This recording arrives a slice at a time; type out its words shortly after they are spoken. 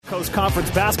Coast Conference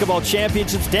Basketball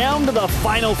Championships down to the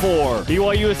Final Four.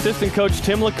 BYU assistant coach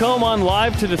Tim Lacombe on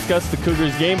live to discuss the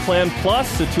Cougars' game plan,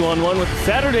 plus the 2-on-1 with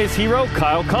Saturday's hero,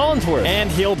 Kyle Collinsworth. And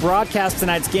he'll broadcast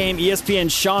tonight's game.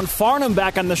 ESPN's Sean Farnham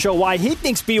back on the show why he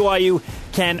thinks BYU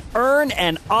can earn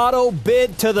an auto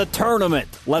bid to the tournament.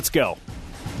 Let's go.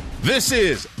 This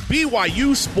is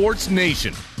BYU Sports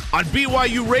Nation on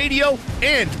BYU Radio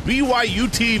and BYU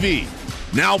TV.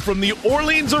 Now from the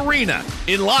Orleans Arena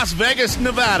in Las Vegas,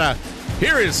 Nevada,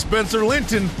 here is Spencer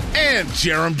Linton and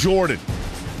Jerem Jordan.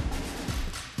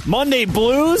 Monday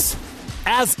Blues,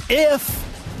 as if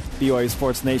BYU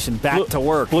Sports Nation back to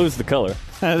work. Blue's the color.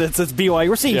 It's BYU.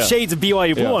 We're seeing shades of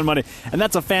BYU blue on Monday, and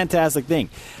that's a fantastic thing.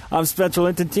 Spencer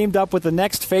Linton teamed up with the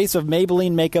next face of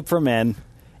Maybelline makeup for men,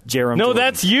 Jerem Jordan.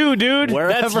 That's you, dude.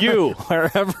 That's you.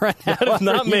 Wherever and that is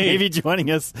not me. You may be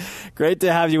joining us. Great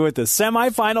to have you with us.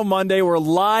 Semifinal Monday. We're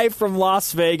live from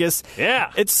Las Vegas.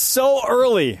 Yeah. It's so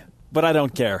early, but I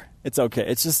don't care. It's okay.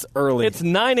 It's just early. It's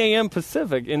 9 a.m.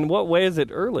 Pacific. In what way is it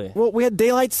early? Well, we had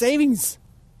daylight savings.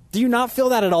 Do you not feel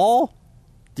that at all?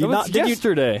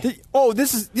 Yesterday.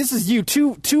 This is you.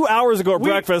 Two hours ago at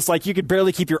breakfast, like you could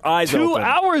barely keep your eyes open. 2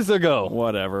 hours ago.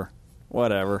 Whatever.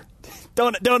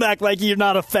 Don't act like you're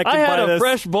not affected by this. I had a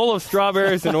fresh bowl of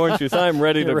strawberries and orange juice. I'm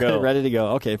ready to go. Ready to go.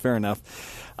 Okay, fair enough.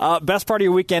 Best part of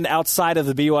your weekend outside of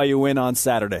the BYU win on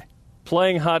Saturday?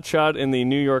 Playing hot shot in the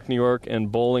New York,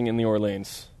 and bowling in the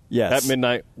Orleans. Yes. At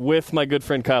midnight with my good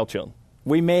friend Kyle Chilton.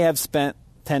 We may have spent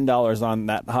 $10 on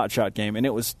that hot shot game, and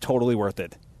it was totally worth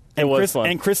it. It was fun.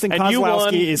 And Kristen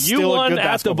Kozlowski is still a good basketball player. You won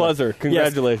at the buzzer.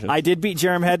 Congratulations. Yes, I did beat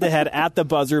Jerem head-to-head at the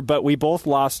buzzer, but we both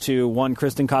lost to one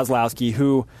Kristen Kozlowski,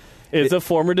 who is a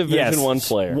former Division I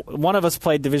player. One of us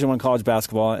played Division I college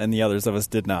basketball, and the others of us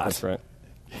did not. That's right.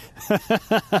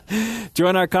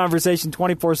 Join our conversation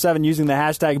 24/7 using the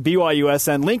hashtag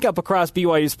BYUSN. Link up across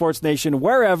BYU Sports Nation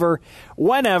wherever,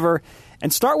 whenever,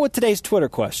 and start with today's Twitter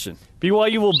question.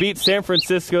 BYU will beat San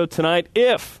Francisco tonight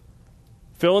if,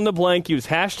 fill in the blank, use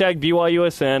hashtag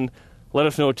BYUSN. Let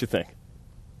us know what you think.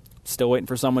 Still waiting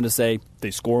for someone to say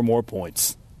they score more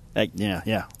points.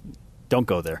 Yeah. Don't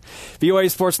go there.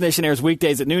 BYU Sports Nation airs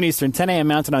weekdays at noon Eastern, 10 a.m.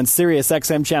 Mountain on Sirius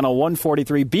XM Channel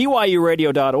 143,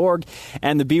 BYURadio.org,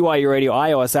 and the BYU Radio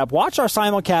iOS app. Watch our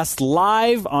simulcast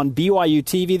live on BYU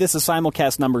TV. This is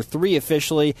simulcast number 3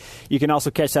 officially. You can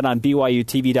also catch that on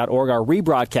BYUTV.org, our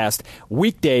rebroadcast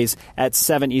weekdays at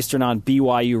 7 Eastern on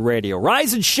BYU Radio.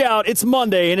 Rise and shout. It's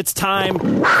Monday, and it's time for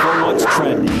What's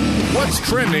Trending. What's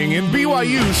trending in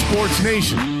BYU Sports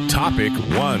Nation? Topic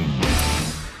 1.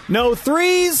 No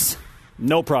threes.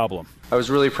 No problem. I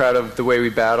was really proud of the way we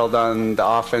battled on the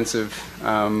offensive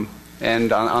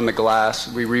end on the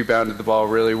glass. We rebounded the ball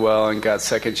really well and got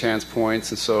second chance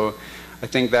points, and so I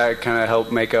think that kind of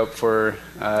helped make up for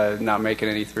not making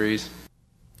any threes.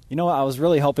 You know what? I was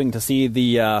really hoping to see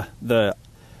the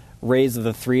raise of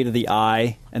the three to the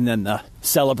eye and then the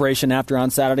celebration after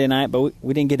on Saturday night, but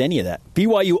we didn't get any of that.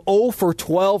 BYU 0 for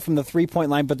 12 from the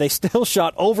three-point line, but they still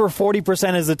shot over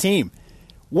 40% as a team.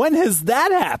 When has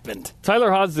that happened? Tyler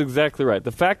Haws is exactly right.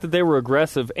 The fact that they were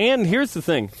aggressive, and here's the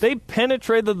thing, they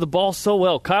penetrated the ball so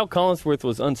well. Kyle Collinsworth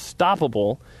was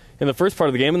unstoppable in the first part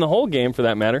of the game, and the whole game for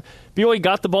that matter. BYU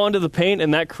got the ball into the paint,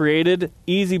 and that created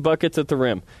easy buckets at the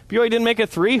rim. BYU didn't make a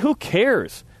three? Who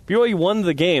cares? BYU won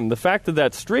the game. The fact that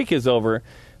that streak is over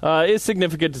is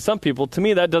significant to some people. To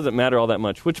me, that doesn't matter all that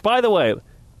much. Which, by the way,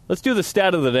 let's do the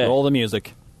stat of the day. Roll the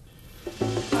music.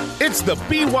 It's the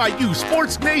BYU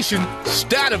Sports Nation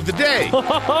Stat of the Day.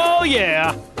 Oh,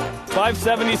 yeah.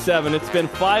 577. It's been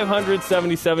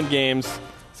 577 games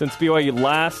since BYU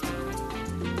last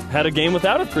had a game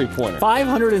without a three-pointer.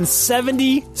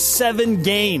 577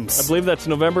 games. I believe that's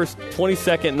November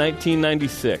 22nd,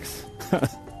 1996.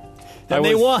 And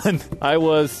they won. I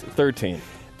was 13.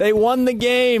 They won the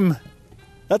game.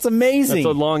 That's amazing.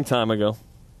 That's a long time ago.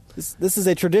 This is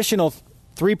a traditional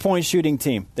three-point shooting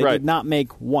team. They did not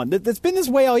make one. It's been this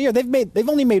way all year. They've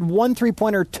only made one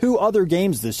three-pointer 2 other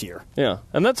games this year. Yeah,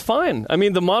 and that's fine. I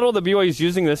mean, the model that BYU is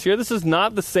using this year, this is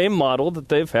not the same model that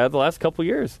they've had the last couple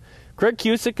years. Craig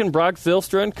Cusick and Brock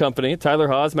Zylstra and company, Tyler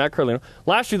Haws, Matt Carlino,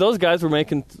 last year those guys were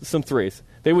making some threes.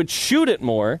 They would shoot it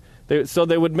more, so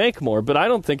they would make more, but I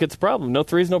don't think it's a problem. No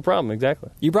threes, no problem,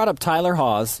 exactly. You brought up Tyler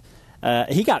Haws.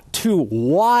 He got 2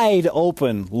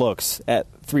 wide-open looks at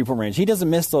three-point range. He doesn't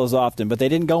miss those often, but they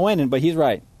didn't go in. But he's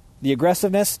right. The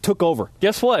aggressiveness took over.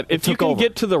 Guess what? If you can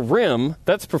get to the rim,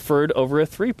 that's preferred over a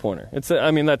three-pointer.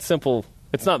 That's simple.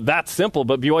 It's not that simple,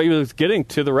 but BYU is getting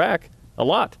to the rack a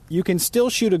lot. You can still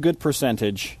shoot a good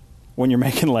percentage when you're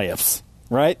making layups,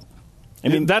 right? I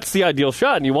mean, that's the ideal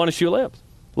shot, and you want to shoot layups.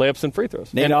 layups and free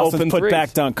throws. Nate and Austin's open put threes.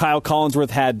 back dunk. Kyle Collinsworth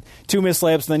had 2 missed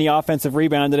layups, and then he offensive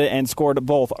rebounded it and scored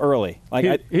both early.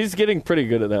 He's getting pretty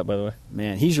good at that, by the way.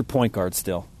 Man, he's your point guard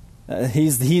still.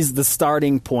 He's the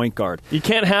starting point guard. You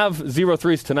can't have 0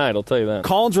 threes tonight, I'll tell you that.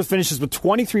 Collinsworth finishes with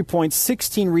 23 points,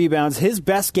 16 rebounds, his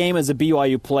best game as a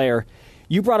BYU player.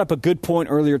 You brought up a good point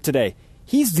earlier today.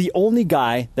 He's the only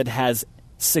guy that has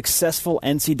successful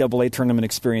NCAA tournament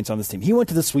experience on this team. He went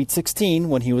to the Sweet 16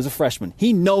 when he was a freshman.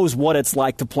 He knows what it's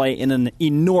like to play in an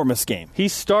enormous game. He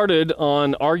started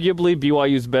on arguably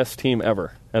BYU's best team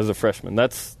ever as a freshman.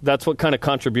 That's what kind of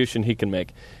contribution he can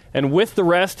make. And with the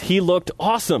rest, he looked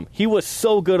awesome. He was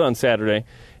so good on Saturday.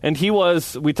 And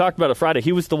we talked about it Friday,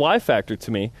 he was the Y factor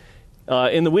to me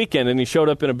in the weekend, and he showed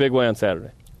up in a big way on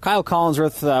Saturday. Kyle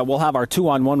Collinsworth, we'll have our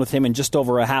 2-on-1 with him in just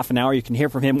over a half an hour. You can hear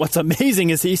from him. What's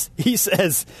amazing is he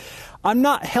says, I'm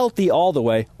not healthy all the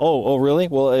way. Oh, really?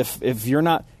 Well, if you're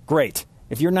not, great.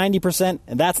 If you're 90%,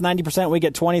 and that's 90%, we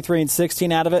get 23 and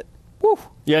 16 out of it. Woo.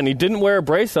 Yeah, and he didn't wear a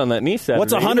brace on that knee Saturday.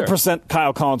 What's 100%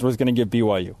 Kyle Collinsworth going to give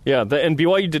BYU? Yeah, and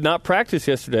BYU did not practice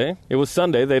yesterday. It was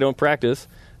Sunday. They don't practice.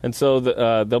 And so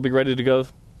they'll be ready to go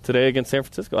today against San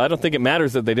Francisco. I don't think it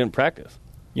matters that they didn't practice.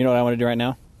 You know what I want to do right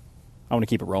now? I want to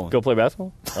keep it rolling. Go play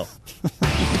basketball? Oh.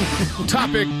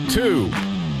 Topic 2.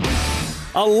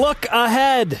 A look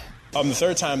ahead. The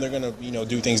third time they're going to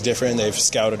do things different. They've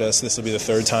scouted us. This will be the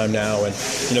third time now, and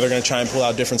they're going to try and pull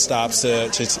out different stops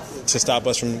to stop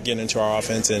us from getting into our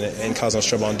offense and causing us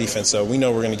trouble on defense. So we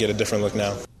know we're going to get a different look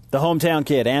now. The hometown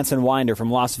kid, Anson Winder from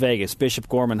Las Vegas, Bishop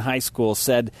Gorman High School,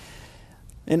 said,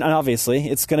 and obviously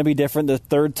it's going to be different the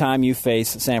third time you face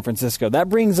San Francisco. That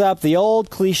brings up the old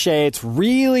cliche, it's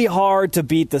really hard to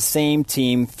beat the same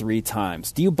team 3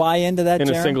 times. Do you buy into that, In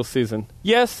Jaron? a single season?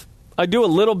 Yes, I do a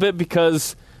little bit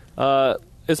because,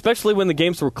 especially when the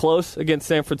games were close against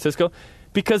San Francisco,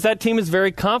 because that team is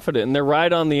very confident and they're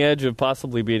right on the edge of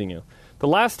possibly beating you. The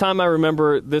last time I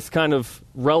remember this kind of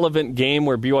relevant game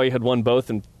where BYU had won both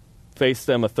and faced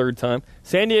them a third time,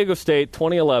 San Diego State,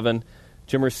 2011,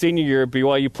 Jimmer's senior year,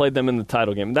 BYU played them in the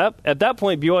title game. At that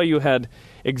point, BYU had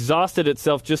exhausted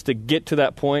itself just to get to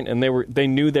that point, and they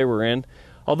knew they were in.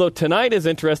 Although tonight is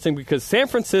interesting because San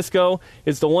Francisco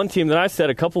is the one team that I said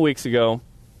a couple weeks ago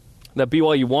that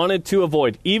BYU wanted to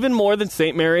avoid, even more than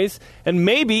St. Mary's, and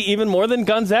maybe even more than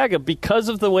Gonzaga because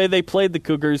of the way they played the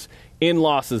Cougars in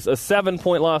losses. A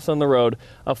 7-point loss on the road,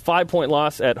 a 5-point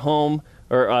loss at home,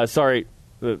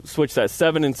 switch that,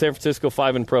 7 in San Francisco,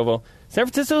 5 in Provo. San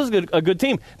Francisco is a good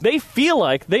team. They feel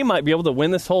like they might be able to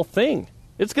win this whole thing.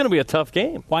 It's going to be a tough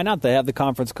game. Why not? They have the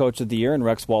Conference Coach of the Year in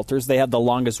Rex Walters. They have the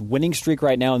longest winning streak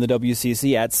right now in the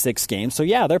WCC at 6 games. So,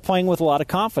 yeah, they're playing with a lot of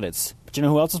confidence. But you know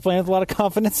who else is playing with a lot of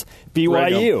confidence? BYU.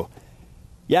 Brigham.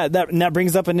 Yeah, that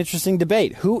brings up an interesting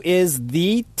debate. Who is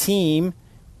the team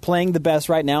playing the best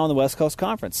right now in the West Coast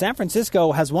Conference? San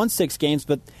Francisco has won 6 games,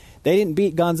 but they didn't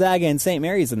beat Gonzaga and St.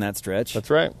 Mary's in that stretch. That's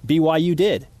right. BYU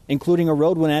did, including a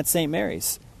road win at St.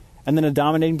 Mary's. And then a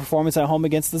dominating performance at home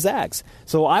against the Zags.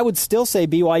 So I would still say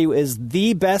BYU is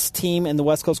the best team in the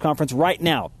West Coast Conference right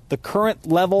now. The current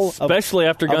level especially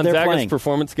after Gonzaga's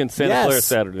performance against Santa Clara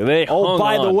Saturday. They hung on.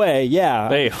 By the way, yeah.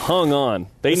 They hung on.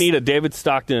 They need a David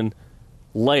Stockton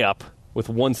layup with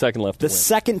 1 second left to win. The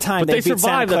second time but they beat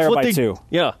Santa Clara by 2.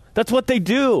 Yeah, that's what they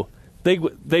do.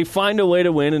 They find a way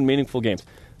to win in meaningful games.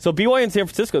 So BYU and San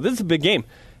Francisco, this is a big game.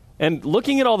 And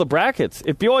looking at all the brackets,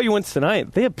 if BYU wins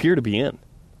tonight, they appear to be in.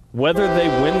 Whether they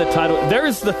win the title,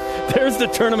 there's the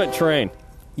tournament train.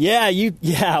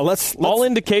 Let's all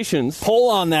indications pull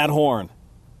on that horn.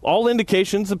 All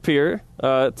indications appear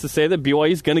to say that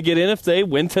BYU is going to get in if they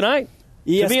win tonight.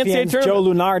 ESPN's Joe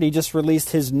Lunardi just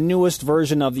released his newest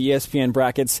version of the ESPN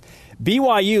brackets.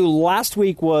 BYU last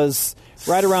week was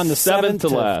right around the 7th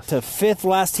to 5th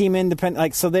last team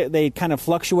independent. So they kind of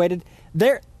fluctuated.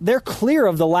 They're clear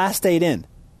of the last 8 in.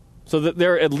 So that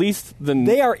they're at least the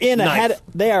they are in ninth. ahead.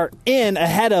 They are in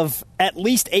ahead of at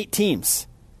least 8 teams.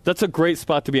 That's a great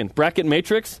spot to be in. Bracket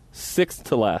matrix, 6th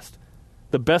to last,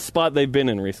 the best spot they've been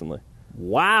in recently.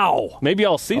 Wow. Maybe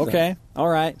all season. Okay. All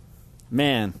right.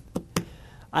 Man,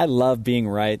 I love being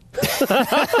right.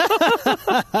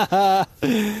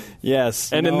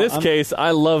 Yes. And in this case,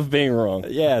 I love being wrong.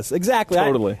 Yes, exactly.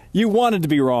 Totally. You wanted to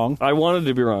be wrong. I wanted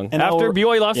to be wrong. And after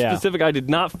BYU lost to Pacific, I did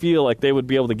not feel like they would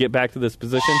be able to get back to this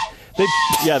position.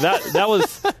 That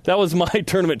That was my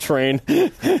tournament train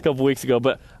a couple weeks ago.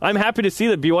 But I'm happy to see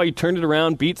that BYU turned it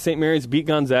around, beat St. Mary's, beat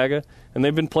Gonzaga, and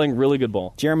they've been playing really good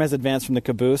ball. Jeremy has advanced from the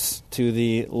caboose to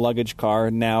the luggage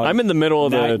car. Now I'm in the middle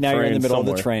of the train. Now you're in the middle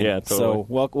somewhere. of the train. Yeah, totally.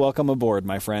 So welcome aboard,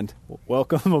 my friend.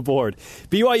 Welcome aboard.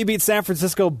 BYU beat San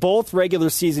Francisco, both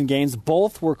regular season games.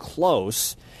 Both were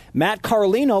close. Matt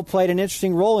Carlino played an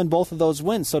interesting role in both of those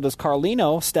wins. So does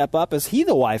Carlino step up? Is he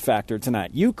the Y factor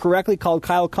tonight? You correctly called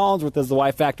Kyle Collinsworth as the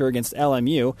Y factor against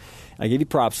LMU. I give you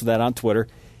props for that on Twitter.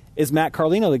 Is Matt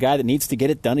Carlino the guy that needs to get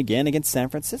it done again against San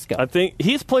Francisco? I think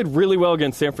he's played really well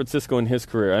against San Francisco in his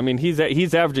career. I mean,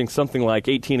 he's averaging something like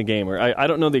 18 a game, or I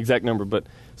don't know the exact number, but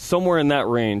somewhere in that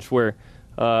range. Where,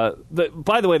 by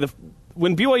the way,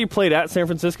 when BYU played at San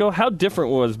Francisco, how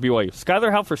different was BYU?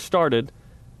 Skylar Halford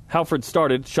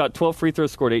started, shot 12 free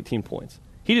throws, scored 18 points.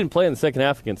 He didn't play in the second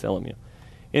half against LMU.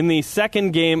 In the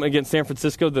second game against San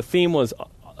Francisco, the theme was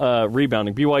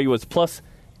rebounding. BYU was plus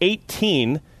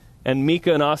 18, and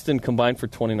Mika and Austin combined for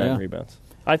 29 rebounds.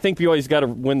 I think BYU's got to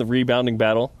win the rebounding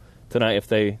battle tonight if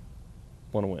they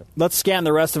want to win. Let's scan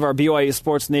the rest of our BYU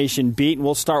Sports Nation beat, and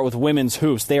we'll start with women's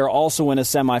hoops. They are also in a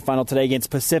semifinal today against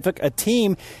Pacific, a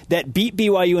team that beat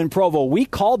BYU in Provo. We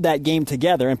called that game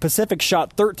together, and Pacific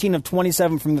shot 13 of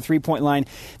 27 from the three-point line.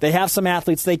 They have some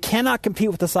athletes. They cannot compete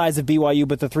with the size of BYU,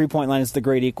 but the three-point line is the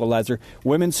great equalizer.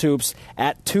 Women's hoops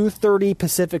at 2:30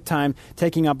 Pacific time,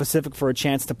 taking on Pacific for a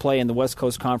chance to play in the West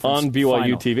Coast Conference on BYU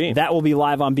final. TV. That will be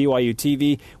live on BYU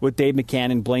TV with Dave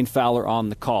McCann and Blaine Fowler on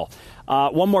the call.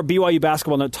 One more BYU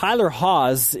basketball note. Tyler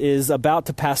Haws is about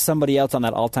to pass somebody else on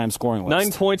that all-time scoring list.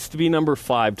 9 points to be number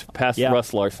 5 to pass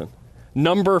Russ Larson.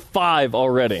 Number 5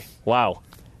 already. Wow.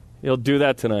 He'll do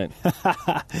that tonight.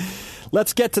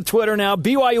 Let's get to Twitter now.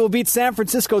 BYU will beat San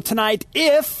Francisco tonight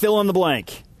if fill in the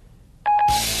blank.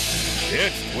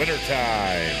 It's Twitter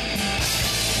time.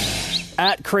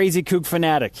 At Crazy Kook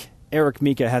Fanatic, Eric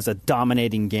Mika has a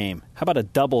dominating game. How about a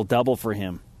double-double for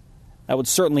him? That would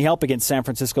certainly help against San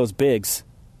Francisco's bigs.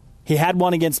 He had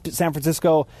one against San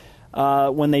Francisco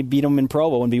when they beat him in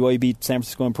Provo, when BYU beat San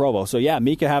Francisco in Provo. So, yeah,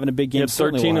 Mika having a big game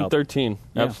certainly 13 will and help. 13.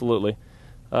 Yeah. Absolutely.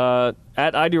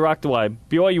 At ID Rock Dewey,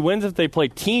 BYU wins if they play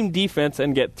team defense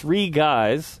and get 3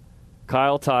 guys,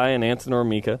 Kyle, Ty, and Anson or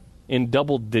Mika, in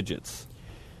double digits.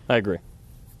 I agree.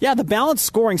 Yeah, the balanced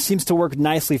scoring seems to work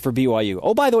nicely for BYU.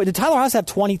 Oh, by the way, did Tyler Haws have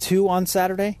 22 on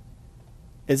Saturday?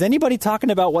 Is anybody talking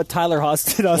about what Tyler Haws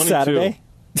did on 22. Saturday?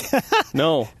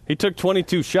 No. He took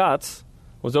 22 shots,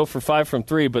 was 0 for 5 from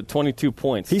 3, but 22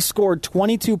 points. He scored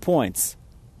 22 points.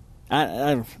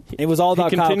 It was all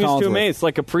about Kyle Collinsworth. He continues to amaze.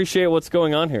 Like, appreciate what's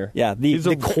going on here. Yeah,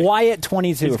 the quiet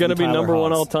 22. He's going to be number Haws.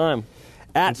 1 all time.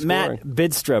 At Matt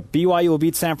Bidstrup, BYU will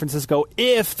beat San Francisco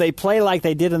if they play like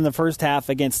they did in the first half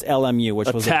against LMU,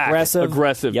 which was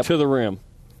aggressive. To the rim.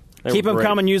 Keep them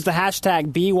coming. Use the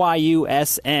hashtag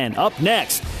BYUSN. Up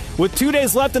next, with 2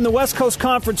 days left in the West Coast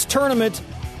Conference Tournament,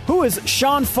 who is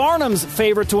Sean Farnham's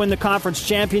favorite to win the conference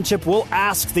championship? We'll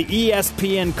ask the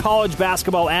ESPN college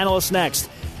basketball analyst next.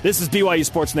 This is BYU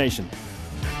Sports Nation.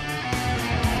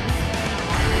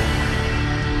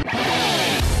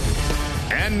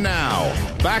 And now,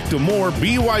 back to more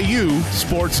BYU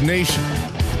Sports Nation.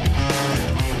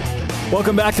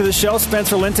 Welcome back to the show.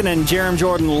 Spencer Linton and Jerem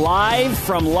Jordan live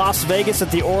from Las Vegas at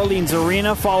the Orleans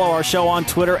Arena. Follow our show on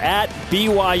Twitter at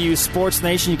BYU Sports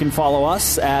Nation. You can follow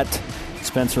us at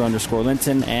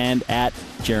Spencer_Linton and at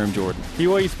Jerem Jordan.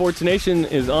 BYU Sports Nation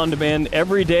is on demand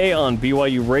every day on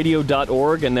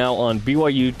BYURadio.org and now on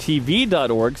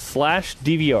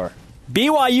BYUTV.org/DVR.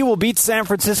 BYU will beat San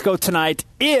Francisco tonight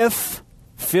if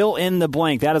fill in the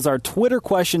blank. That is our Twitter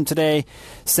question today.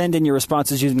 Send in your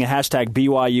responses using the hashtag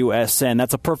BYUSN.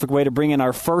 That's a perfect way to bring in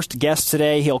our first guest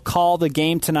today. He'll call the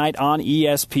game tonight on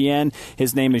ESPN.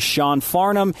 His name is Sean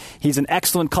Farnham. He's an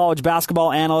excellent college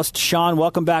basketball analyst. Sean,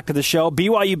 welcome back to the show.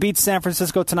 BYU beats San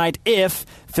Francisco tonight if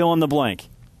fill in the blank.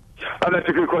 That's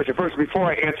a good question. First, before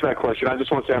I answer that question, I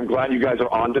just want to say I'm glad you guys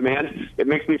are on demand. It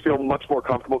makes me feel much more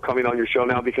comfortable coming on your show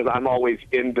now because I'm always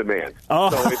in demand. Oh.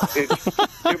 So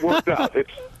it worked out. It's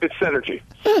synergy.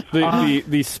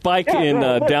 The spike in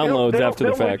downloads after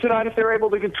the fact. Tonight, if they're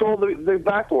able to control the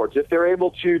backboards, if they're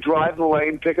able to drive the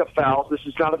lane, pick up fouls, this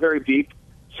is not a very deep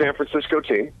San Francisco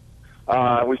team.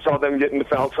 We saw them get into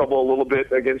foul trouble a little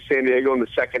bit against San Diego in the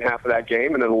second half of that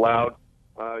game and then allowed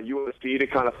USD to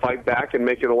kind of fight back and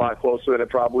make it a lot closer than it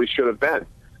probably should have been.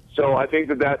 So I think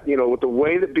that with the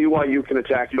way that BYU can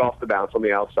attack you off the bounce on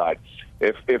the outside,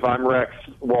 if I'm Rex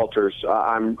Walters,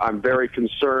 I'm very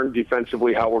concerned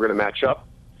defensively how we're going to match up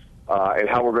and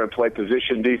how we're going to play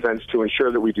position defense to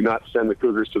ensure that we do not send the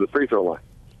Cougars to the free throw line.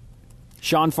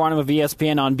 Sean Farnham of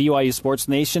ESPN on BYU Sports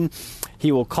Nation.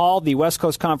 He will call the West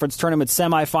Coast Conference Tournament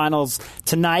semifinals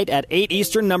tonight at 8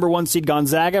 Eastern. Number 1 seed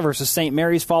Gonzaga versus St.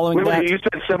 Mary's following that. Wait, you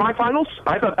said semifinals?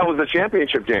 I thought that was the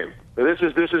championship game. This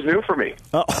is new for me.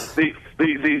 Oh.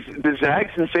 The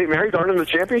Zags and St. Mary's aren't in the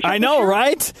championship. I know,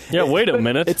 right? Yeah, wait a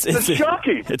minute. It's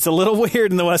shocking. It's a little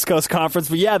weird in the West Coast Conference,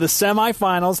 but yeah, the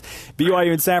semifinals,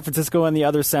 BYU and San Francisco in the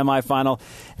other semifinal.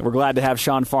 And we're glad to have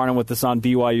Sean Farnham with us on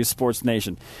BYU Sports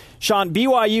Nation. Sean,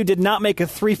 BYU did not make a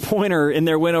three-pointer in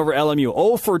their win over LMU.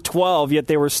 0 for 12, yet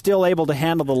they were still able to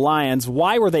handle the Lions.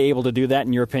 Why were they able to do that,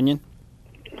 in your opinion?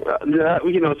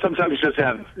 Sometimes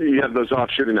you have those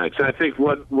off shooting nights. And I think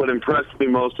what impressed me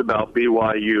most about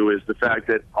BYU is the fact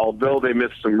that although they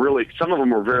missed some of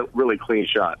them were really clean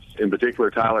shots. In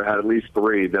particular, Tyler had at least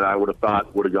 3 that I would have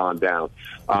thought would have gone down.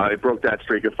 It broke that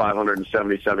streak of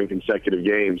 577 consecutive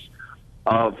games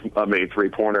of a made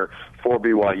three-pointer for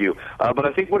BYU. But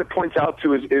I think what it points out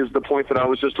to is the point that I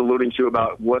was just alluding to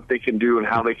about what they can do and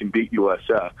how they can beat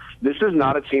USF. This is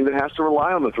not a team that has to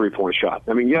rely on the three-point shot.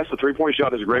 I mean, yes, the three-point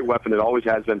shot is a great weapon. It always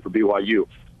has been for BYU.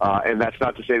 And that's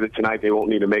not to say that tonight they won't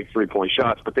need to make three-point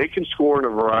shots, but they can score in a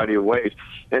variety of ways.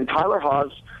 And Tyler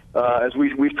Haws, as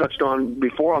we've touched on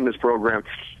before on this program,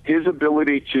 his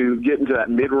ability to get into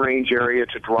that mid-range area,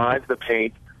 to drive the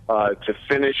paint, to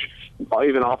finish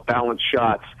even off-balance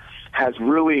shots has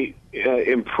really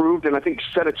improved and I think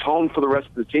set a tone for the rest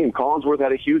of the team. Collinsworth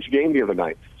had a huge game the other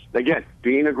night. Again,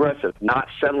 being aggressive, not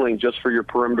settling just for your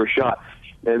perimeter shot.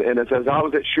 And as I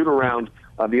was at shoot-around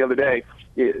the other day,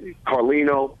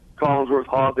 Carlino, Collinsworth,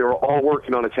 Haws, they were all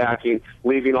working on attacking,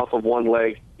 leaving off of one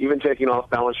leg, even taking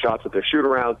off-balance shots at their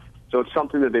shoot-around. So it's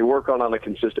something that they work on a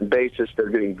consistent basis. They're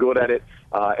getting good at it,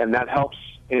 and that helps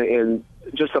in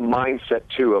just a mindset,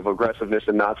 too, of aggressiveness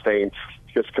and not staying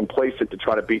just complacent to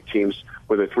try to beat teams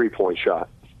with a three-point shot.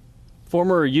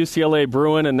 Former UCLA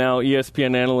Bruin and now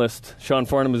ESPN analyst Sean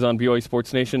Farnham is on BYU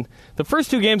Sports Nation. The first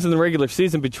 2 games in the regular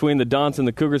season between the Dons and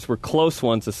the Cougars were close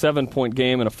ones, a 7-point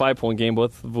game and a 5-point game,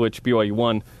 both of which BYU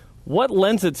won. What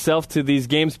lends itself to these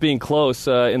games being close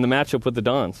in the matchup with the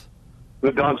Dons?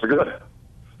 The Dons are good.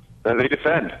 They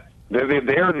defend.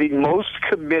 They are the most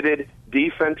committed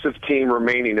defensive team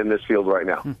remaining in this field right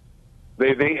now.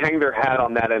 They hang their hat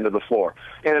on that end of the floor.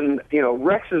 And,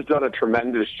 Rex has done a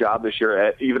tremendous job this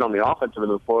year, even on the offensive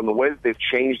end of the floor, in the way that they've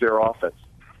changed their offense.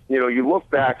 You look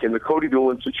back in the Cody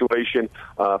Doolin situation,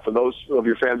 for those of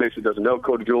your fan base that doesn't know,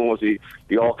 Cody Doolin was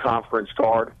the all-conference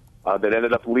guard that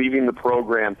ended up leaving the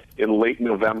program in late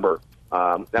November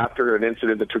after an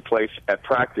incident that took place at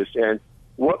practice. And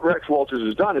what Rex Walters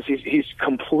has done is he's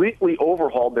completely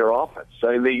overhauled their offense.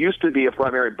 So they used to be a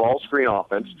primary ball screen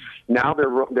offense. Now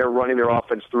they're running their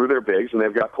offense through their bigs, and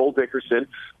they've got Cole Dickerson,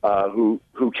 who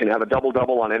can have a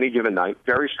double-double on any given night.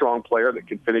 Very strong player that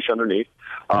can finish underneath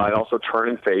and also turn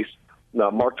and face.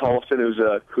 Mark Tollefson,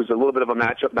 who's a little bit of a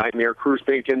matchup nightmare. Cruz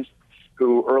Pinkins,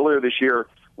 who earlier this year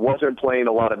wasn't playing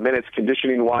a lot of minutes.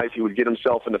 Conditioning-wise, he would get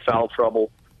himself into foul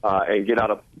trouble and get out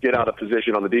of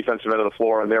position on the defensive end of the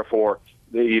floor, and therefore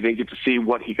you didn't get to see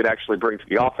what he could actually bring to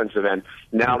the offensive end.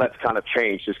 Now that's kind of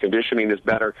changed. His conditioning is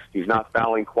better. He's not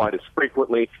fouling quite as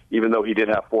frequently, even though he did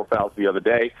have 4 fouls the other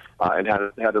day and had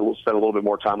to spend a little bit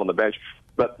more time on the bench.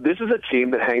 But this is a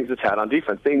team that hangs its hat on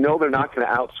defense. They know they're not going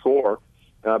to outscore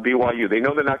BYU. They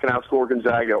know they're not going to outscore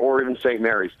Gonzaga or even St.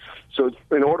 Mary's. So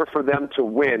in order for them to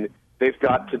win, they've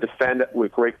got to defend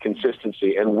with great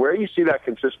consistency. And where you see that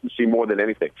consistency more than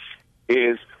anything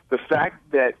is the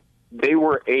fact that they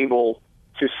were able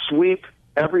to sweep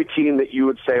every team that you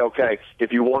would say, okay,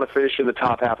 if you want to finish in the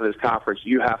top half of this conference,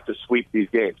 you have to sweep these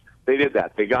games. They did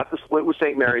that. They got the split with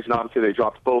St. Mary's, and obviously they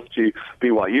dropped both to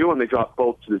BYU and they dropped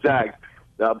both to the Zags.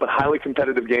 But highly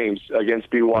competitive games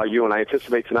against BYU, and I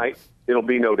anticipate tonight it'll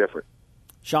be no different.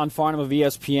 Sean Farnham of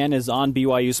ESPN is on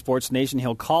BYU Sports Nation.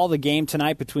 He'll call the game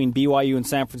tonight between BYU and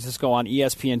San Francisco on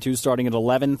ESPN2 starting at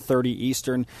 11:30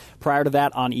 Eastern. Prior to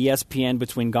that on ESPN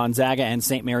between Gonzaga and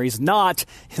St. Mary's, not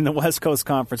in the West Coast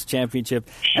Conference Championship.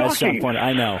 As Sean pointed,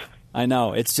 I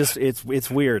know. It's just it's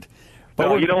weird. But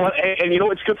well, you know what? And you know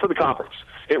it's good for the conference.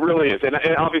 It really is. And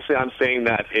obviously I'm saying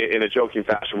that in a joking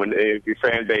fashion when your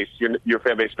fan base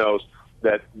knows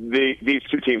that these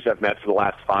two teams have met for the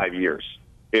last 5 years.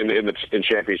 In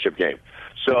championship game.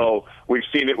 So we've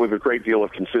seen it with a great deal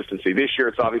of consistency. This year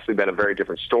it's obviously been a very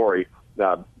different story.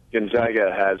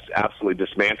 Gonzaga has absolutely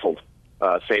dismantled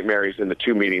St. Mary's in the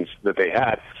 2 meetings that they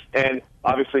had. And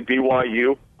obviously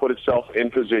BYU put itself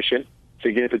in position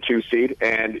to get the 2 seed.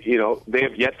 And, they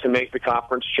have yet to make the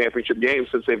conference championship game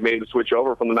since they've made the switch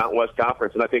over from the Mountain West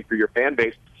Conference. And I think for your fan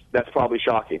base, that's probably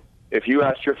shocking. If you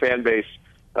asked your fan base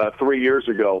 3 years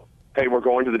ago, hey, we're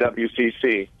going to the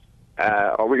WCC.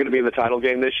 Are we going to be in the title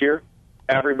game this year?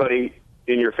 Everybody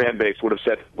in your fan base would have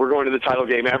said, we're going to the title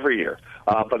game every year.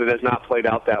 But it has not played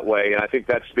out that way. And I think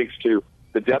that speaks to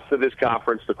the depth of this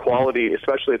conference, the quality,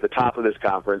 especially at the top of this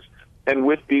conference. And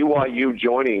with BYU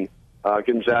joining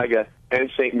Gonzaga and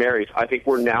St. Mary's, I think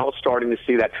we're now starting to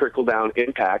see that trickle-down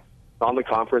impact on the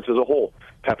conference as a whole.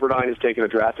 Pepperdine has taken a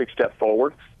drastic step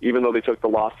forward, even though they took the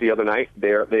loss the other night.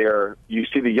 You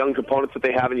see the young components that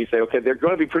they have, and you say, okay, they're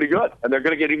going to be pretty good, and they're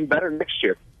going to get even better next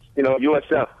year.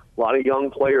 USF, a lot of young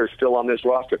players still on this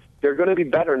roster. They're going to be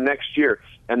better next year,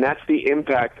 and that's the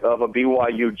impact of a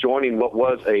BYU joining what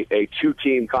was a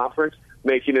two-team conference,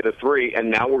 making it a three,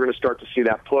 and now we're going to start to see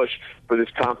that push for this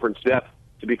conference depth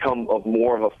to become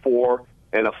more of a 4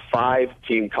 and a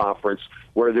 5-team conference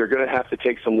where they're going to have to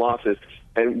take some losses.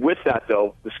 And with that,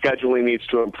 though, the scheduling needs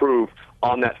to improve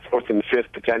on that 4th and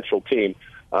 5th potential team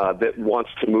that wants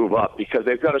to move up, because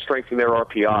they've got to strengthen their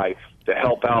RPI to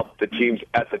help out the teams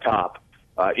at the top.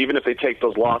 Even if they take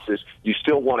those losses, you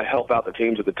still want to help out the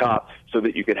teams at the top so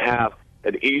that you can have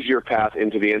an easier path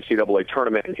into the NCAA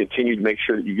tournament and continue to make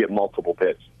sure that you get multiple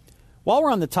bids. While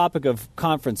we're on the topic of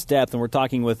conference depth, and we're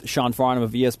talking with Sean Farnham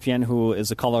of ESPN, who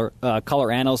is a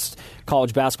color analyst,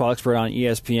 college basketball expert on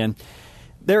ESPN,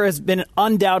 there has been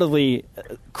undoubtedly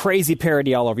crazy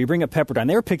parity all over. You bring up Pepperdine.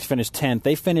 They were picked to finish 10th.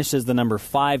 They finished as the number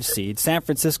 5 seed. San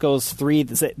Francisco's 3.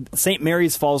 St.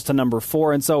 Mary's falls to number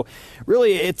 4. And so,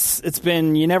 really, it's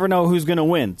been, you never know who's going to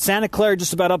win. Santa Clara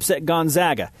just about upset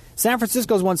Gonzaga. San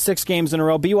Francisco's won 6 games in a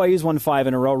row. BYU's won 5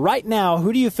 in a row. Right now,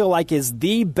 who do you feel like is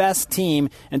the best team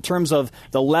in terms of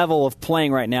the level of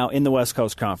playing right now in the West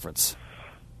Coast Conference?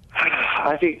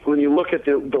 I think when you look at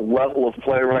the level of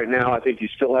play right now, I think you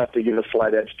still have to give a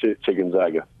slight edge to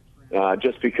Gonzaga.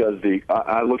 Just because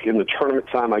I look in the tournament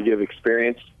time, I give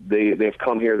experience. They've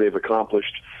come here, they've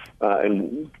accomplished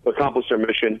their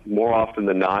mission more often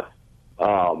than not.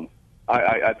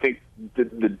 I think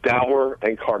the Dower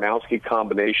and Karnowski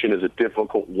combination is a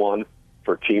difficult one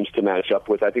for teams to match up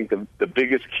with. I think the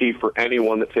biggest key for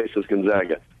anyone that faces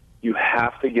Gonzaga, you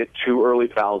have to get 2 early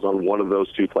fouls on one of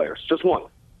those 2 players, just one.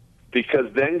 Because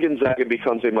then Gonzaga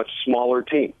becomes a much smaller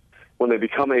team. When they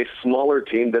become a smaller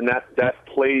team, then that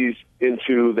plays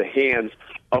into the hands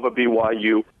of a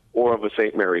BYU or of a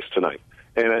St. Mary's tonight.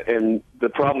 And the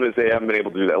problem is they haven't been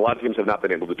able to do that. A lot of teams have not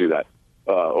been able to do that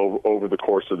over the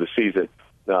course of the season.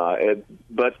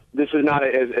 But this is not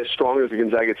as strong as the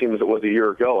Gonzaga team as it was a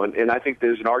year ago. And I think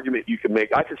there's an argument you can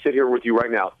make. I could sit here with you right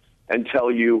now and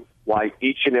tell you why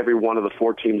each and every one of the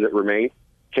 4 teams that remain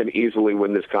can easily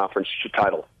win this conference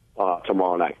title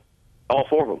tomorrow night, all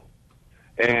 4 of them.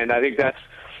 And I think that's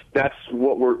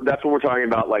what we're talking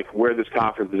about, like where this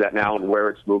conference is at now and where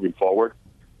it's moving forward.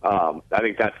 I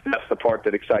think that's the part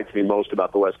that excites me most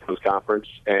about the West Coast Conference,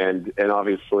 and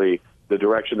obviously the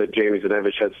direction that Jamie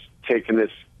Zanevich has taken this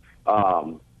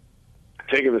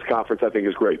conference, I think,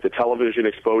 is great. The television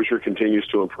exposure continues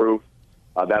to improve.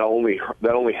 That only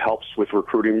helps with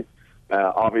recruiting.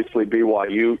 Obviously,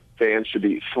 BYU fans should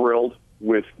be thrilled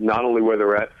with not only where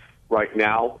they're at right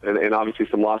now, and obviously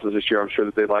some losses this year I'm sure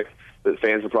that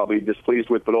fans are probably displeased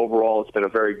with, but overall it's been a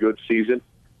very good season.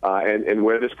 And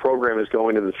where this program is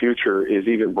going in the future is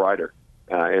even brighter.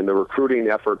 And the recruiting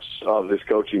efforts of this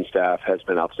coaching staff has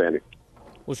been outstanding.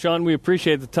 Well, Sean, we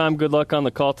appreciate the time. Good luck on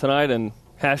the call tonight, and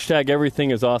hashtag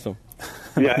everything is awesome.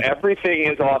 Yeah,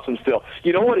 everything is awesome still.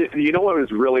 You know what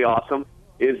is really awesome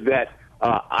is that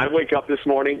I wake up this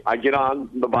morning, I get on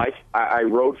the bike. I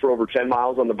rode for over 10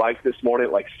 miles on the bike this morning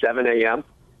at like 7 a.m.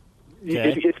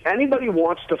 Okay. If anybody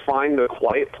wants to find the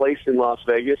quiet place in Las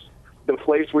Vegas, the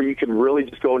place where you can really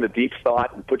just go into deep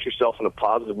thought and put yourself in a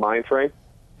positive mind frame,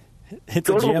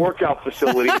 go to a workout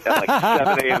facility at like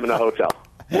 7 a.m. in a hotel.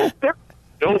 There's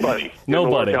nobody in the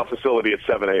workout facility at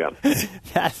 7 a.m.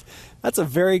 That's a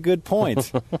very good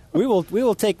point. We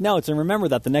will take notes and remember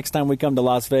that the next time we come to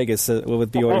Las Vegas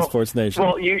with BYU Sports Nation.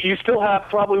 Well, you still have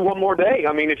probably one more day.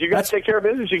 I mean, if you got to take care of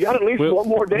business, you got at least one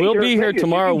more day. We'll be here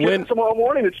tomorrow. Tomorrow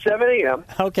morning at 7 a.m.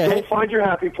 Okay. Go find your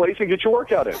happy place and get your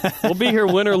workout in. We'll be here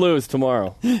win or lose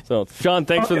tomorrow. So, Sean,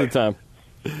 thanks for the time.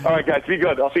 All right, guys, be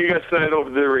good. I'll see you guys tonight over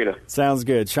the arena. Sounds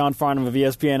good. Sean Farnham of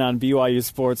ESPN on BYU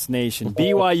Sports Nation.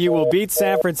 BYU will beat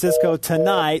San Francisco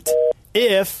tonight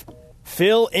if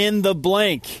fill in the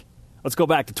blank. Let's go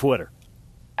back to Twitter.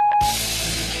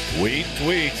 Tweet.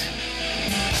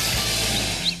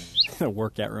 The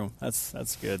workout room.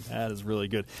 That's good. That is really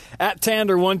good. At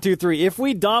Tander123, if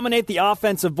we dominate the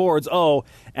offensive boards,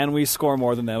 and we score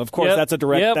more than them. Of course, that's a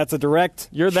direct.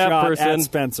 You're that shot person. At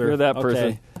Spencer. You're that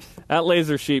person. At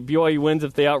Laser Sheet, BYU wins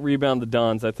if they out-rebound the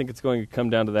Dons. I think it's going to come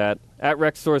down to that. at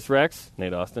RexSourceRex,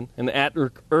 Nate Austin, and at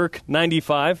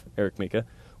Irk95, Eric Mika,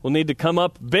 will need to come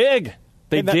up big.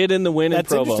 They did in the win in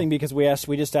Provo. That's interesting because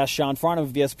we just asked Sean Farnham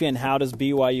of ESPN, how does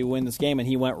BYU win this game? And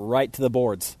he went right to the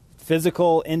boards.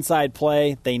 Physical, inside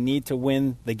play, they need to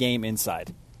win the game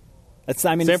inside.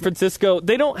 San Francisco,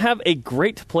 they don't have a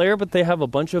great player, but they have a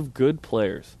bunch of good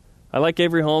players. I like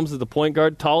Avery Holmes as the point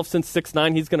guard. Tollefson's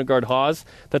 6'9". He's going to guard Haws.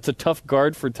 That's a tough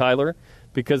guard for Tyler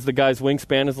because the guy's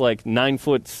wingspan is like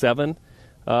 9'7".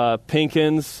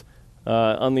 Pinkins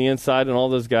on the inside and all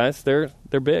those guys, they're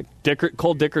big.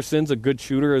 Cole Dickerson's a good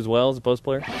shooter as well as a post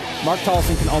player. Mark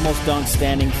Tollefson can almost dunk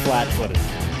standing flat-footed.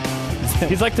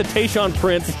 He's like the Tayshaun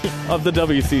Prince of the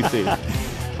WCC.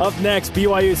 Up next,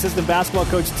 BYU assistant basketball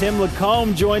coach Tim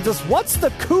Lacombe joins us. What's the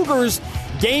Cougars'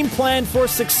 game plan for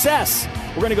success?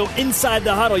 We're going to go inside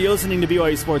the huddle. You're listening to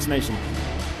BYU Sports Nation.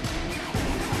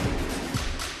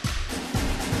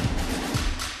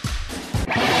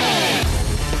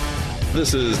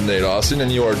 This is Nate Austin,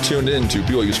 and you are tuned in to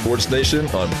BYU Sports Nation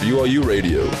on BYU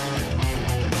Radio.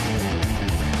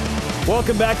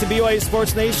 Welcome back to BYU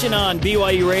Sports Nation on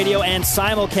BYU Radio and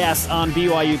simulcast on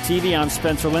BYU TV. I'm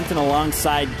Spencer Linton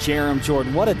alongside Jerem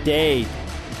Jordan. What a day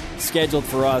scheduled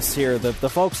for us here. The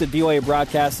folks at BYU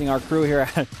Broadcasting, our crew here,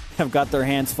 have got their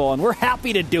hands full, and we're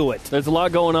happy to do it. There's a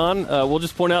lot going on. We'll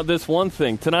just point out this one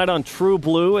thing. Tonight on True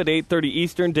Blue at 8:30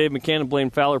 Eastern, Dave McCann and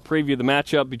Blaine Fowler preview the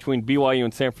matchup between BYU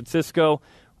and San Francisco,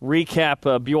 recap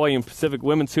BYU and Pacific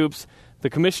Women's Hoops. The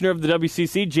commissioner of the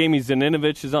WCC, Jamie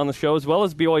Zaninovich, is on the show, as well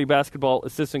as BYU basketball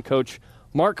assistant coach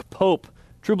Mark Pope.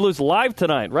 True Blue's live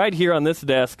tonight, right here on this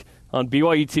desk on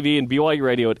BYU TV and BYU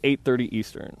Radio at 8:30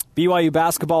 Eastern. BYU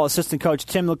basketball assistant coach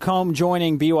Tim Lacombe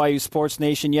joining BYU Sports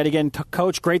Nation. Yet again,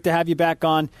 Coach, great to have you back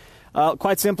on.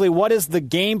 Quite simply, what is the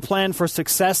game plan for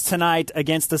success tonight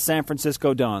against the San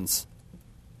Francisco Dons?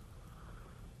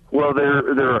 Well,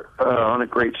 they're on a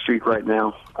great streak right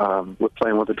now. We're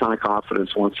playing with a ton of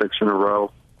confidence, 1-6 in a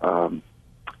row,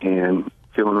 and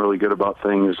feeling really good about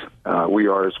things. We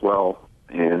are as well.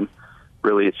 And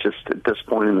really, it's just at this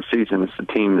point in the season, it's the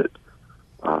team that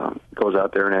goes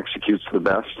out there and executes the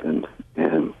best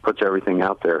and puts everything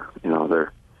out there. You know, there's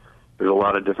a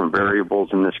lot of different variables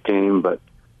in this game, but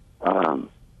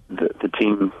the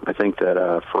team, I think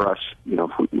that for us, you know,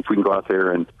 if we can go out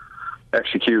there and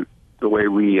execute the way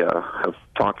we have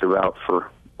talked about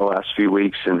for the last few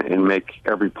weeks and make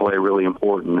every play really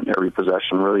important and every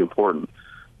possession really important,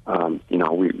 you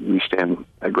know, we stand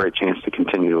a great chance to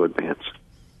continue to advance.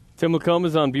 Tim Lacombe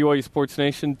is on BYU Sports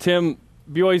Nation. Tim,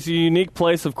 BYU's a unique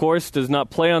place, of course, does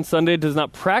not play on Sunday, does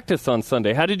not practice on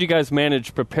Sunday. How did you guys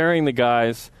manage preparing the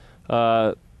guys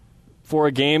for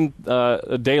a game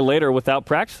a day later without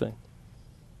practicing?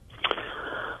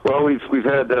 Well, we've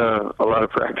had a lot of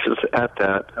practice at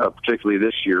that. Particularly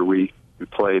this year, we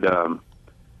played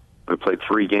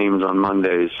 3 games on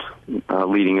Mondays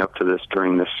leading up to this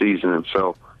during this season, and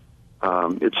so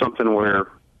it's something where,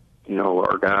 you know,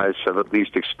 our guys have at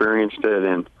least experienced it,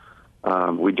 and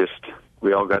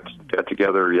we all got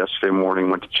together yesterday morning,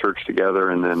 went to church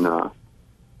together, and then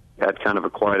had kind of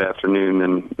a quiet afternoon,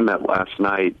 and met last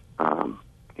night,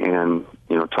 and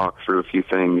you know, talked through a few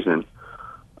things and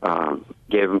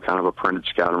gave them kind of a printed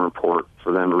scouting report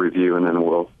for them to review, and then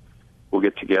we'll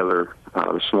get together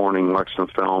this morning, watch some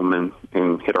film,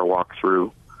 and hit our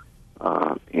walkthrough,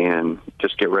 and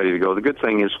just get ready to go. The good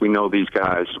thing is we know these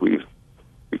guys. We've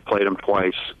played them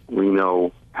twice. We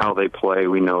know how they play.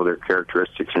 We know their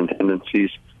characteristics and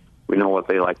tendencies. We know what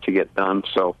they like to get done.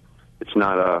 So it's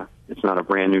not a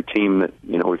brand new team that,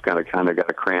 you know, we've got to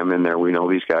cram in there. We know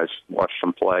these guys, watch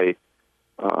them play,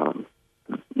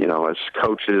 you know, as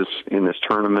coaches in this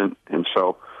tournament, and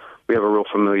so we have a real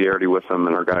familiarity with them,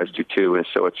 and our guys do too. And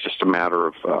so it's just a matter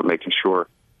of making sure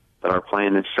that our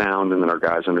plan is sound and that our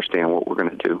guys understand what we're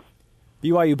going to do.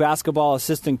 BYU basketball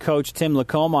assistant coach Tim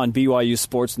Lacombe on BYU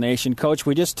Sports Nation. Coach,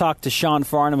 we just talked to Sean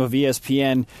Farnham of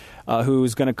ESPN,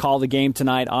 who's going to call the game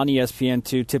tonight on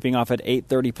ESPN2, tipping off at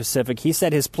 8:30 Pacific. He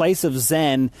said his place of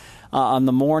zen on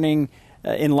the morning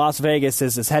in Las Vegas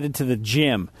is headed to the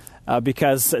gym.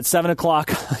 Because at 7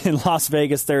 o'clock in Las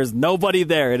Vegas, there's nobody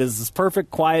there. It is this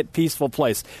perfect, quiet, peaceful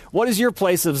place. What is your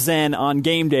place of zen on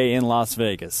game day in Las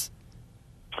Vegas?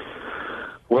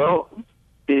 Well,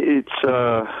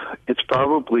 it's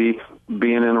probably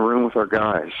being in a room with our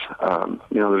guys.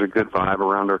 You know, there's a good vibe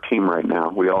around our team right now.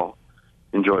 We all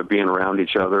enjoy being around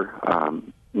each other.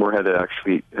 We're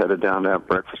headed down to have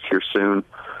breakfast here soon,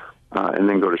 and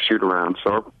then go to shoot around.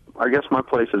 So I guess my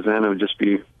place is in. It would just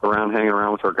be hanging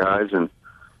around with our guys, and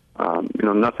you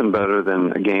know, nothing better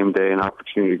than a game day, an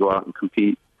opportunity to go out and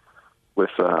compete with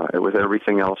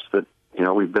everything else that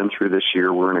we've been through this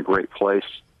year. We're in a great place,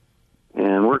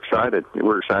 and we're excited.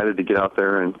 We're excited to get out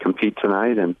there and compete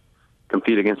tonight and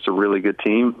compete against a really good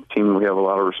team we have a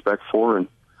lot of respect for, and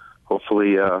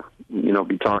hopefully,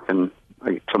 be talking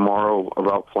tomorrow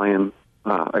about playing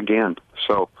again.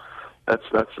 So that's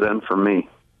then for me.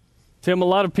 Tim, a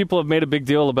lot of people have made a big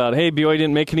deal about, hey, BYU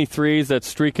didn't make any threes, that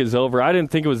streak is over. I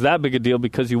didn't think it was that big a deal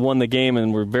because you won the game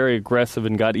and were very aggressive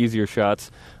and got easier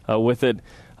shots with it.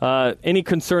 Any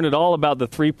concern at all about the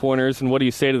three-pointers, and what do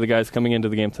you say to the guys coming into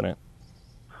the game tonight?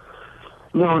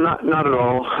 No, not at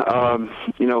all.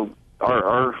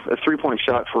 Our three-point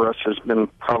shot for us has been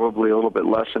probably a little bit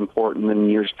less important than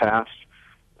years past.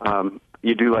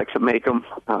 You do like to make them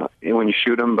when you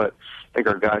shoot them, but I think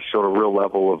our guys showed a real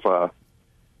level of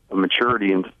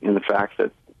maturity in the fact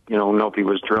that, Nope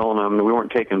was drilling them. We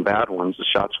weren't taking bad ones. The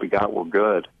shots we got were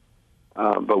good,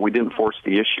 but we didn't force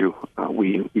the issue.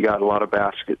 We got a lot of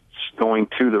baskets going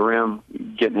to the rim,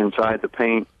 getting inside the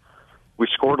paint. We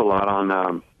scored a lot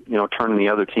on, turning the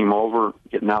other team over,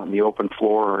 getting out in the open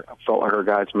floor. I felt like our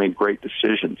guys made great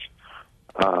decisions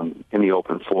in the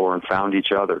open floor and found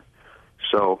each other.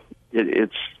 So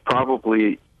it's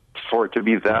probably, for it to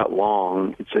be that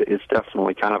long, it's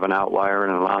definitely kind of an outlier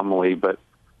and an anomaly. But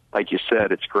like you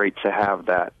said, it's great to have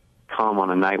that come on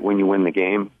a night when you win the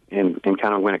game and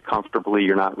kind of win it comfortably.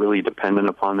 You're not really dependent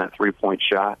upon that three-point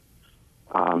shot.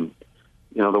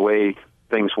 The way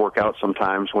things work out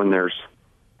sometimes when there's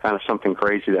kind of something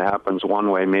crazy that happens one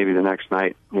way, maybe the next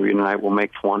night, maybe tonight we'll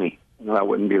make 20. That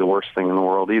wouldn't be the worst thing in the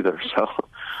world either.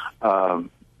 So,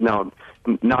 no,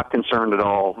 not concerned at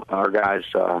all. Our guys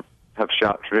have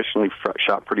traditionally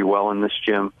shot pretty well in this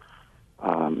gym,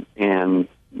 and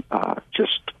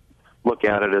just look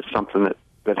at it as something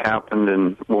that happened,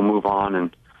 and we'll move on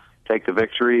and take the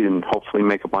victory and hopefully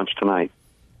make a bunch tonight.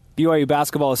 BYU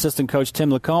basketball assistant coach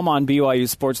Tim Lacombe on BYU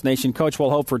Sports Nation. Coach, we'll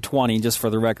hope for 20, just for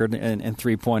the record, and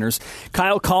three-pointers.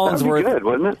 Kyle Collinsworth. That'd be good,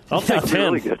 wouldn't it? I'll take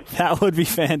 10. Really good. That would be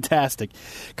fantastic.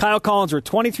 Kyle Collinsworth,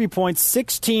 23 points,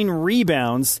 16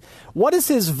 rebounds. What is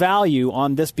his value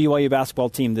on this BYU basketball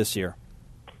team this year?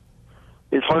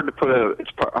 It's hard to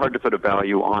put a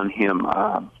value on him.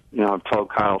 I've told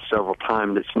Kyle several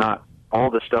times it's not all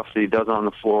the stuff that he does on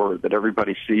the floor that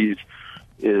everybody sees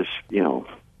is,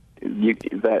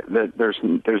 that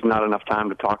there's not enough time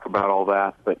to talk about all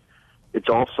that, but it's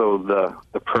also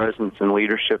the presence and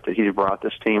leadership that he's brought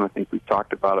this team. I think we've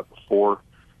talked about it before.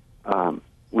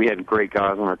 We had great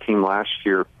guys on our team last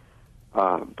year,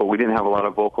 but we didn't have a lot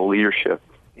of vocal leadership.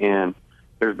 And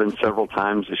there's been several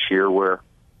times this year where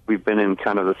we've been in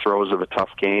kind of the throes of a tough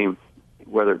game,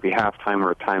 whether it be halftime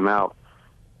or a timeout,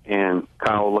 and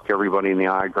Kyle will look everybody in the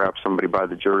eye, grab somebody by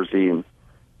the jersey, and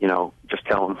just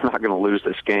tell them, we're not going to lose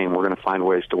this game. We're going to find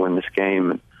ways to win this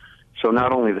game. And so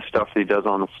not only the stuff that he does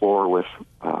on the floor with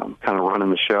kind of running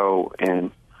the show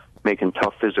and making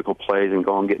tough physical plays and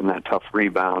going getting that tough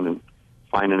rebound and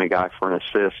finding a guy for an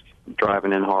assist,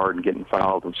 driving in hard and getting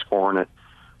fouled and scoring it,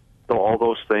 so all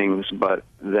those things, but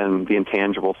then the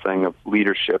intangible thing of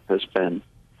leadership has been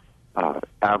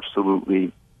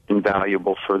absolutely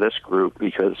invaluable for this group,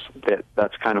 because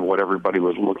that's kind of what everybody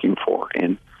was looking for.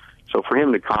 And so for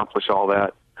him to accomplish all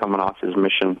that coming off his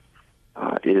mission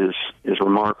is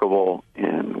remarkable,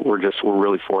 and we're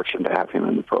really fortunate to have him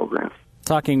in the program.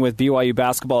 Talking with BYU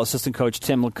basketball assistant coach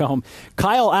Tim Lacombe.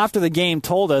 Kyle, after the game,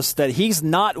 told us that he's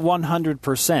not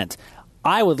 100%.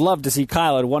 I would love to see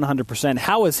Kyle at 100%.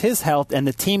 How is his health and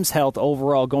the team's health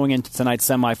overall going into tonight's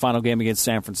semifinal game against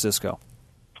San Francisco?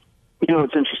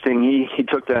 It's interesting. He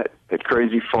took that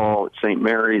crazy fall at St.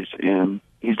 Mary's, and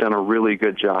he's done a really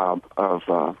good job of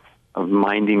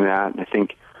minding that. And I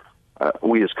think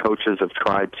we as coaches have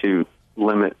tried to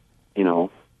limit,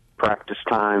 practice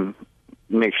time,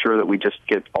 make sure that we just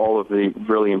get all of the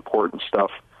really important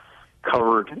stuff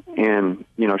covered, and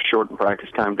shorten practice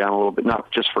time down a little bit,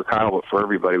 not just for Kyle but for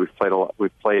everybody. We've played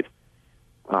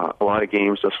a lot of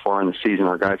games thus far in the season.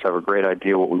 Our guys have a great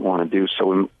idea what we want to do,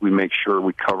 so we make sure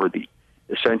we cover the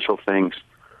essential things.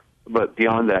 But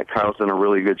beyond that, Kyle's done a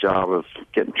really good job of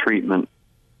getting treatment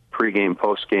pregame,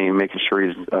 postgame, making sure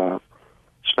he's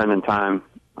spending time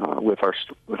with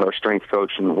our strength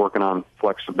coach and working on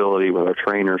flexibility with our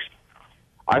trainers.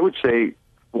 I would say,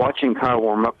 watching Kyle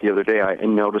warm up the other day, I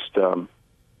noticed a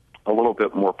little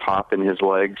bit more pop in his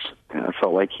legs, and I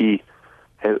felt like he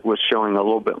was showing a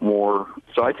little bit more.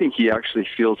 So I think he actually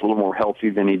feels a little more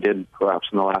healthy than he did perhaps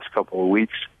in the last couple of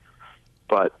weeks.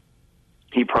 But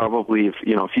he probably, if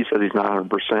he says he's not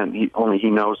 100%, only he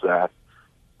knows that.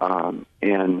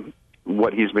 And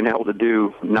what he's been able to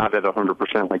do, not at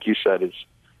 100%, like you said,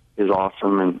 is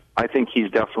awesome. And I think he's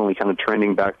definitely kind of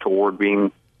trending back toward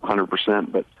being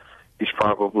 100%, but he's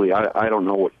probably, I don't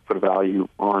know what to put a value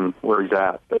on where he's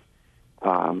at, but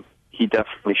he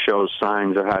definitely shows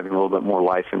signs of having a little bit more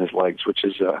life in his legs, which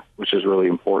is really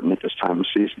important at this time of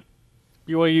season.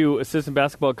 BYU assistant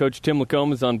basketball coach Tim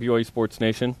Lacombe is on BYU Sports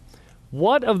Nation.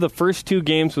 What of the first 2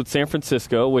 games with San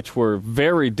Francisco, which were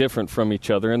very different from each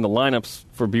other, and the lineups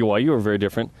for BYU are very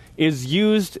different, is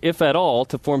used, if at all,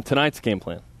 to form tonight's game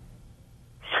plan?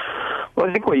 Well,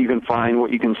 I think what you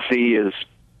can see is,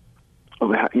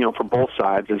 for both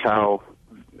sides, is how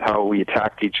we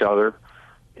attacked each other,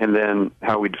 and then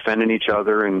how we defended each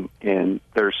other, and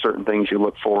there's certain things you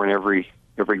look for in every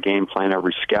game plan,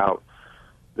 every scout.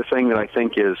 The thing that I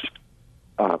think is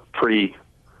pretty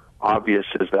obvious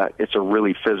is that it's a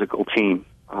really physical team.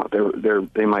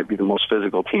 They might be the most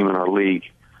physical team in our league,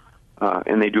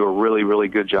 and they do a really, really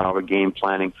good job of game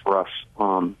planning for us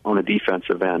on the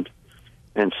defensive end.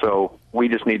 And so we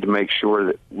just need to make sure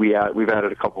that we've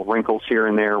added a couple wrinkles here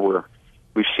and there where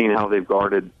we've seen how they've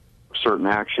guarded certain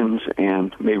actions,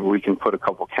 and maybe we can put a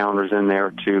couple counters in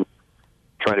there to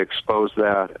try to expose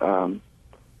that.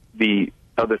 The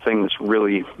other thing that's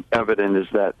really evident is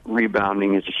that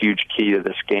rebounding is a huge key to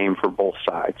this game for both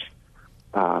sides,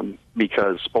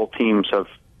 because both teams have,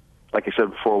 like I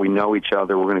said before, we know each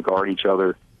other. We're going to guard each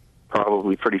other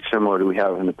probably pretty similar to we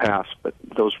have in the past, but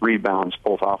those rebounds,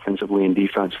 both offensively and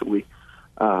defensively,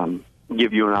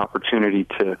 give you an opportunity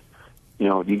to,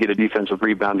 you get a defensive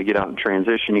rebound to get out in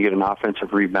transition, you get an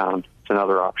offensive rebound, it's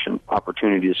another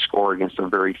opportunity to score against a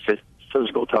very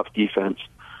physical, tough defense.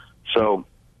 So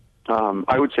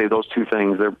I would say those two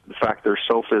things, the fact they're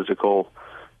so physical,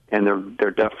 and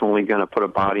they're definitely going to put a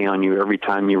body on you every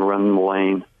time you run the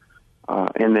lane,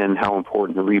 and then how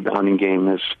important the rebounding game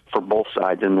is for both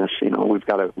sides in this. We've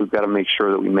got to make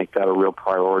sure that we make that a real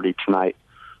priority tonight.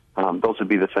 Those would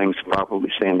be the things that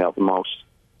probably stand out the most.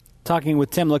 Talking with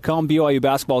Tim Lacombe, BYU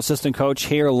basketball assistant coach,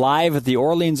 here live at the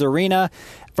Orleans Arena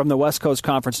from the West Coast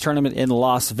Conference Tournament in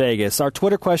Las Vegas. Our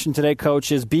Twitter question today,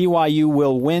 Coach, is BYU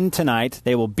will win tonight.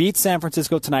 They will beat San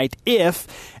Francisco tonight if,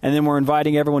 and then we're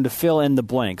inviting everyone to fill in the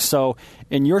blank. So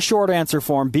in your short answer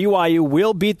form, BYU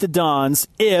will beat the Dons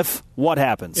if what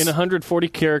happens? In 140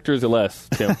 characters or less,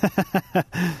 Tim.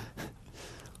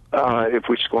 If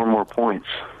we score more points.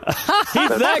 He's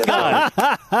that guy.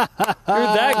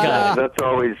 You're that guy.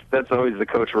 That's always the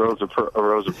Coach Rose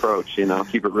approach.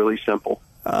 Keep it really simple.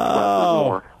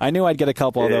 Oh, I knew I'd get a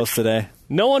couple of those today.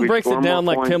 No one breaks it down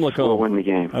like Tim Lacombe. We'll win the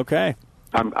game. Okay.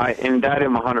 And that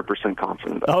I'm 100%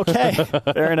 confident of. Okay,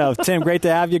 fair enough. Tim, great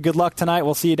to have you. Good luck tonight.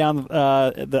 We'll see you down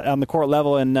on the court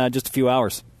level in just a few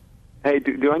hours. Hey,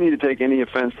 do I need to take any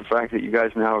offense to the fact that you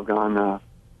guys now have gone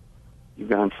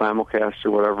simulcast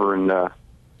or whatever, and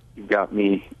you've got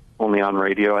me only on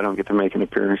radio? I don't get to make an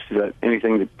appearance. Is that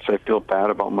anything that I feel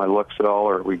bad about my looks at all,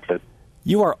 or are we good?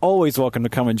 You are always welcome to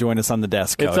come and join us on the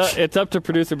desk, Coach. It's up to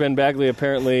producer Ben Bagley.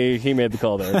 Apparently, he made the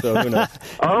call there, so who knows?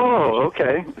 Oh,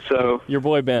 okay. So your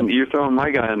boy Ben. You're throwing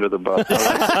my guy under the bus.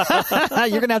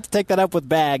 You're going to have to take that up with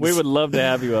Bags. We would love to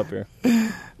have you up here.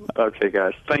 Okay,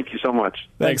 guys. Thank you so much.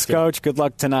 Thanks, Coach. Good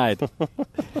luck tonight.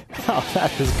 Oh,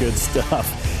 that is good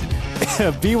stuff.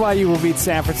 BYU will beat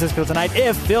San Francisco tonight.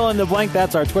 If, fill in the blank,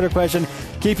 that's our Twitter question.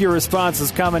 Keep your responses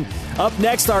coming. Up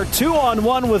next, our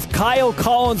 2-on-1 with Kyle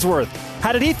Collinsworth.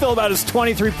 How did he feel about his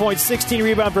 23-point,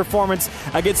 16-rebound performance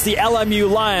against the LMU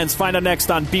Lions? Find out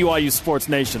next on BYU Sports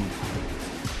Nation.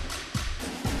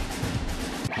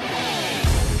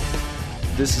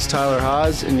 This is Tyler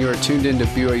Haas, and you are tuned into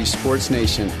BYU Sports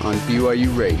Nation on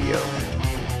BYU Radio.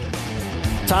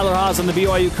 Tyler Haas and the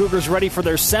BYU Cougars ready for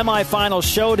their semifinal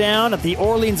showdown at the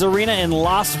Orleans Arena in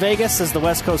Las Vegas as the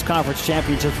West Coast Conference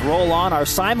Championships roll on. Our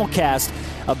simulcast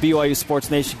of BYU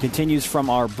Sports Nation continues from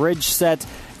our bridge set.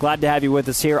 Glad to have you with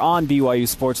us here on BYU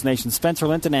Sports Nation. Spencer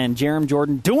Linton and Jerem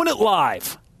Jordan doing it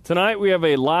live. Tonight we have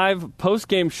a live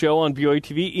post-game show on BYU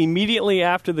TV immediately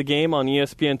after the game on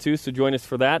ESPN2, so join us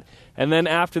for that. And then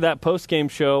after that post-game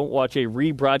show, watch a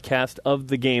rebroadcast of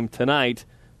the game tonight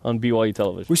on BYU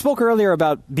television. We spoke earlier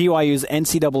about BYU's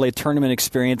NCAA tournament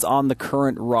experience on the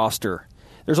current roster.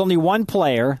 There's only one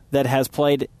player that has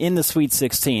played in the Sweet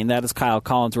 16. That is Kyle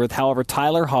Collinsworth. However,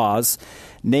 Tyler Haas,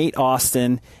 Nate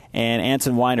Austin, and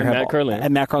Anson Weiner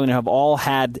and Matt Carlino have all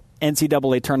had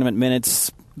NCAA tournament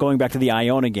minutes going back to the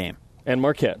Iona game. And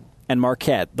Marquette.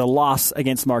 The loss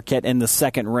against Marquette in the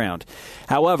second round.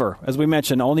 However, as we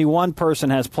mentioned, only one person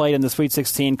has played in the Sweet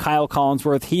 16, Kyle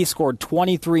Collinsworth. He scored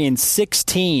 23 and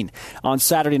 16 on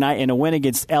Saturday night in a win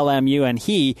against LMU, and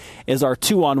he is our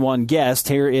 2-on-1 guest.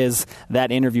 Here is that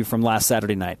interview from last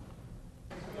Saturday night.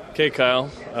 Okay, Kyle,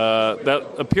 that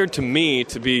appeared to me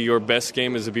to be your best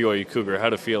game as a BYU Cougar.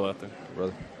 How'd it feel out there,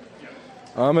 brother?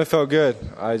 It felt good.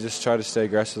 I just tried to stay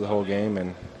aggressive the whole game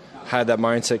and had that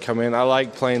mindset come in. I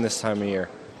like playing this time of year.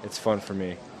 It's fun for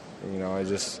me.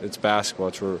 It's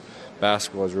basketball.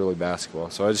 Basketball is really basketball.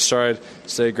 So I just tried to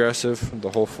stay aggressive the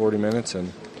whole 40 minutes and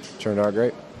it turned out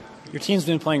great. Your team's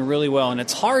been playing really well, and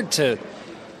it's hard to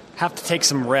have to take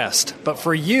some rest. But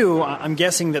for you, I'm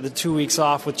guessing that the 2 weeks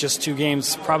off with just 2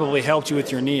 games probably helped you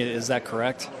with your knee. Is that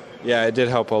correct? Yeah, it did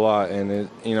help a lot, and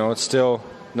it's still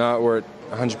not where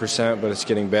 100%, but it's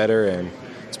getting better, and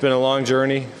it's been a long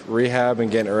journey, rehab and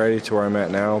getting ready to where I'm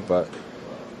at now, but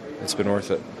it's been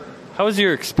worth it. How was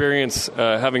your experience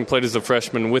having played as a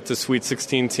freshman with the Sweet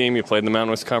 16 team? You played in the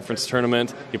Mountain West Conference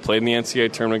tournament. You played in the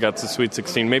NCAA tournament, got to the Sweet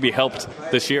 16. Maybe helped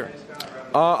this year.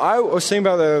 I was thinking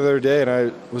about that the other day, and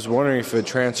I was wondering if it would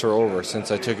transfer over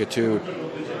since I took a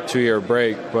two-year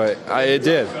break, but it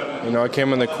did. I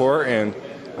came on the court, and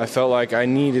I felt like I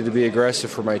needed to be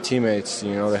aggressive for my teammates,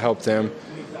 to help them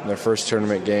in their first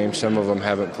tournament game. Some of them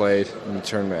haven't played in the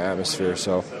tournament atmosphere,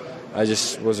 so I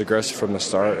just was aggressive from the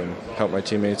start and helped my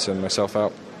teammates and myself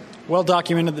out. Well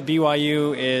documented that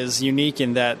BYU is unique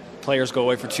in that players go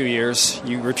away for 2 years.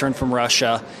 You return from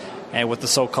Russia, and with the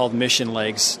so-called mission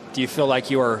legs, do you feel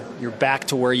like you're back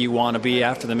to where you want to be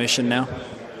after the mission now?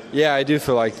 Yeah, I do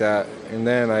feel like that. And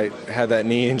then I had that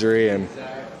knee injury and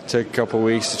took a couple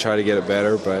weeks to try to get it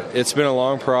better. But it's been a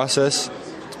long process.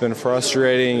 It's been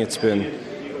frustrating. It's been,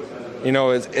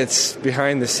 it's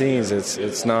behind the scenes.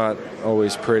 It's not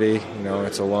always pretty.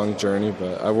 It's a long journey.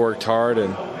 But I've worked hard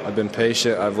and I've been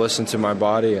patient. I've listened to my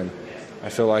body, and I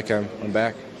feel like I'm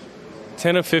back.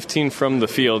 10 of 15 from the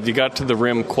field. You got to the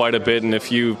rim quite a bit, and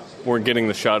if you weren't getting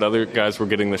the shot, other guys were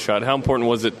getting the shot. How important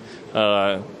was it,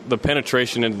 the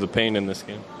penetration into the paint in this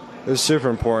game? It was super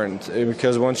important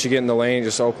because once you get in the lane, it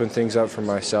just opened things up for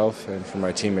myself and for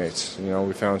my teammates.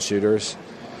 We found shooters.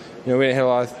 We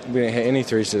didn't hit any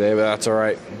threes today, but that's all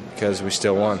right because we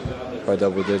still won by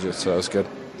double digits, so that was good.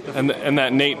 And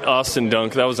that Nate Austin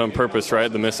dunk, that was on purpose,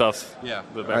 right? The miss off. Yeah.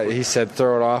 He said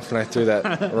throw it off, and I threw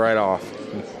that right off.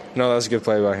 No, that was a good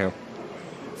play by him.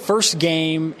 First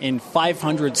game in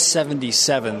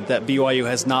 577 that BYU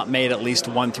has not made at least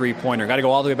one three-pointer. Got to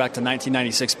go all the way back to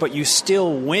 1996, but you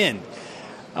still win.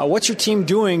 What's your team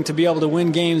doing to be able to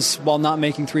win games while not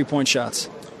making three-point shots?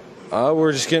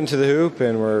 We're just getting to the hoop,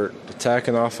 and we're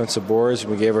attacking the offensive boards.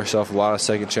 We gave ourselves a lot of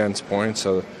second-chance points,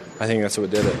 so I think that's what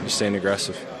did it, just staying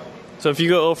aggressive. So if you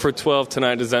go 0 for 12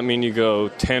 tonight, does that mean you go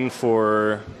 10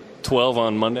 for 12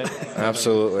 on Monday?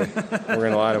 Absolutely. We're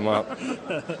going to light them up.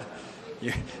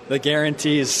 The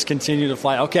guarantees continue to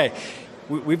fly. Okay,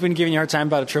 we've been giving you a hard time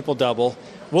about a triple-double.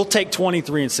 We'll take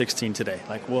 23 and 16 today.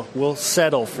 We'll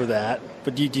settle for that.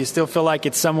 But do you still feel like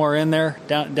it's somewhere in there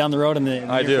down the road in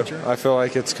the I do. future? I feel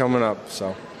like it's coming up,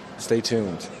 so stay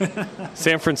tuned.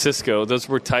 San Francisco, those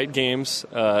were tight games.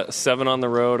 7 on the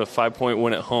road, a 5-point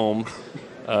win at home.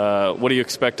 What do you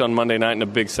expect on Monday night in a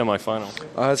big semifinal?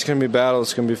 It's going to be a battle.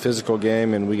 It's going to be a physical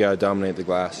game, and we got to dominate the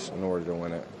glass in order to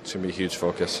win it. It's going to be a huge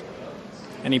focus.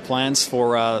 Any plans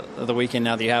for the weekend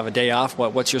now that you have a day off?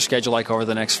 What's your schedule like over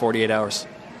the next 48 hours?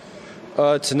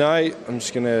 Tonight,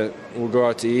 we'll go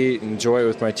out to eat, enjoy it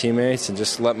with my teammates, and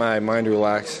just let my mind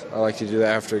relax. I like to do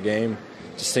that after a game.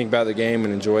 Just think about the game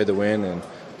and enjoy the win, and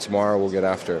tomorrow we'll get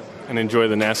after it. And enjoy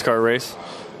the NASCAR race?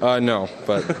 No,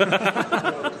 but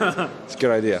it's a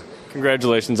good idea.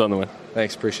 Congratulations on the win.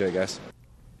 Thanks, appreciate it, guys.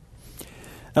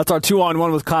 That's our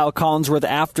 2-on-1 with Kyle Collinsworth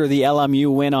after the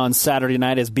LMU win on Saturday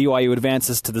night as BYU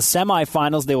advances to the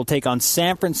semifinals. They will take on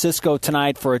San Francisco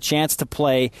tonight for a chance to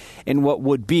play in what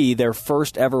would be their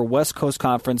first ever West Coast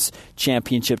Conference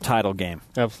championship title game.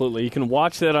 Absolutely. You can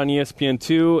watch that on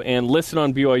ESPN2 and listen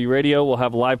on BYU Radio. We'll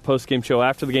have a live post-game show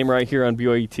after the game right here on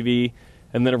BYU TV,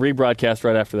 and then a rebroadcast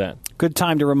right after that. Good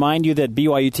time to remind you that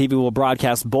BYU TV will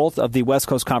broadcast both of the West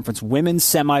Coast Conference women's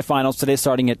semifinals today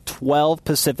starting at 12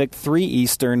 Pacific, 3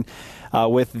 Eastern,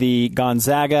 with the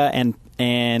Gonzaga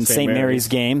and St. Mary's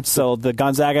game. So the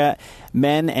Gonzaga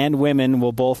men and women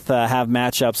will both have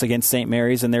matchups against St.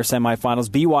 Mary's in their semifinals.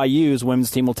 BYU's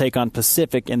women's team will take on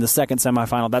Pacific in the second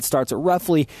semifinal. That starts at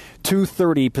roughly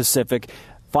 2:30 Pacific,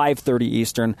 5:30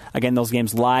 Eastern. Again, those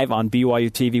games live on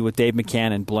BYU TV with Dave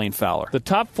McCann and Blaine Fowler. The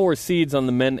top 4 seeds on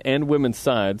the men and women's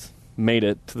sides made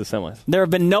it to the semis. There have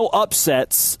been no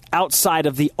upsets outside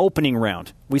of the opening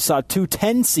round. We saw 2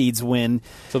 10 seeds win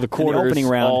so the in the opening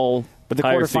round. But the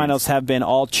quarterfinals seeds have been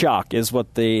all chalk, is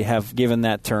what they have given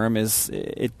that term.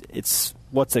 It's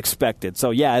what's expected.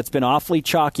 So, yeah, it's been awfully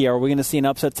chalky. Are we going to see an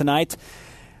upset tonight?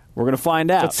 We're going to find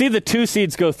out. Let's see the 2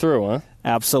 seeds go through, huh?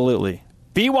 Absolutely.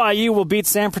 BYU will beat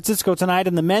San Francisco tonight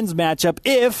in the men's matchup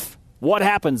if what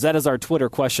happens? That is our Twitter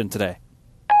question today.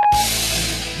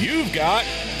 You've got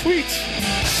tweets.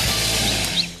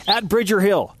 At Bridger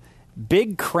Hill,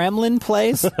 Big Kremlin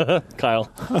plays.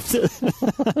 Kyle.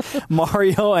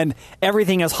 Mario and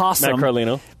everything is awesome. Matt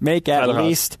Carlino. Make at Tyler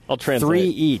least Haas. I'll translate. 3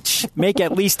 each. Make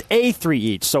at least a 3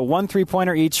 each. So 1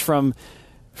 3-pointer each from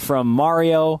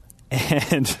Mario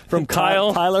and from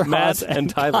Kyle, Tyler, Matt, Haas, and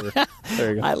Tyler.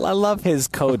 There you go. I love his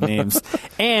code names.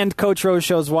 And Coach Rose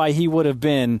shows why he would have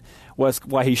been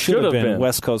why he should have been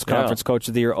West Coast Conference Coach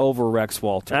of the Year over Rex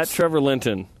Walters. At Trevor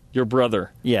Linton. Your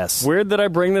brother. Yes. Weird that I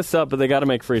bring this up, but they got to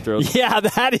make free throws. Yeah,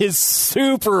 that is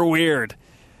super weird.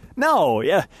 No,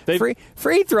 yeah.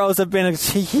 Free throws have been a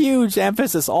huge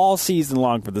emphasis all season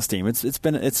long for this team. It's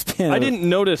been I didn't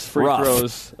notice free rough.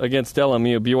 throws against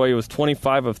LMU. BYU was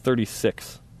 25 of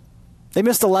 36. They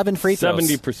missed 11 free throws.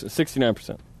 70%,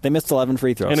 69%. They missed 11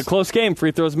 free throws. In a close game,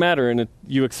 free throws matter, and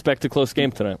you expect a close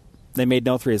game tonight. They made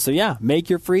no threes. So, yeah, make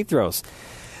your free throws.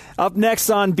 Up next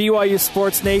on BYU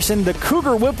Sports Nation, the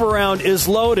Cougar Whip Around is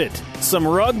loaded. Some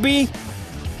rugby,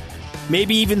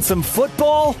 maybe even some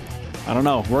football. I don't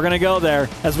know. We're going to go there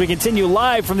as we continue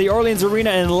live from the Orleans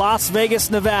Arena in Las Vegas,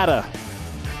 Nevada.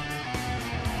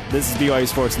 This is BYU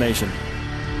Sports Nation.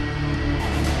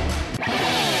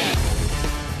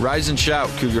 Rise and shout,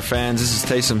 Cougar fans. This is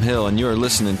Taysom Hill, and you are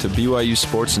listening to BYU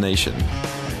Sports Nation.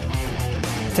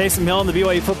 Taysom Hill and the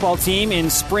BYU football team in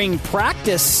spring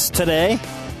practice today.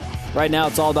 Right now,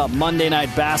 it's all about Monday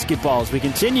Night Basketball as we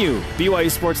continue BYU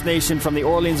Sports Nation from the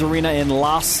Orleans Arena in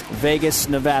Las Vegas,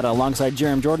 Nevada. Alongside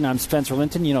Jeremy Jordan, I'm Spencer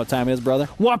Linton. You know what time it is, brother?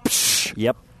 Whoopsh!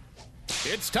 Yep.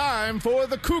 It's time for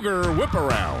the Cougar Whip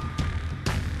Around.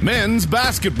 Men's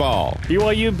basketball.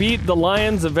 BYU beat the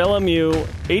Lions of LMU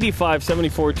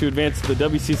 85-74 to advance to the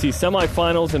WCC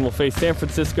semifinals and will face San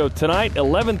Francisco tonight,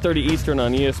 11:30 Eastern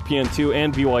on ESPN2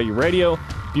 and BYU Radio.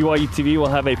 BYU TV will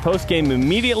have a postgame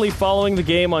immediately following the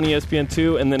game on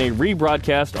ESPN2 and then a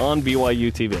rebroadcast on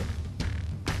BYU TV.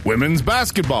 Women's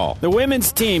basketball. The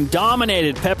women's team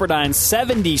dominated Pepperdine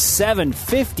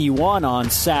 77-51 on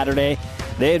Saturday.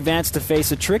 They advanced to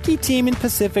face a tricky team in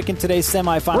Pacific in today's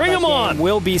semifinal. Bring them on!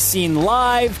 Will be seen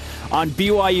live on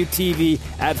BYU TV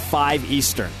at 5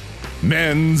 Eastern.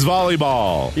 Men's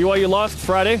volleyball. BYU lost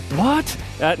Friday. What?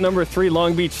 At number 3,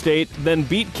 Long Beach State, then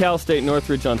beat Cal State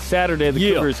Northridge on Saturday.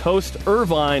 The Cougars host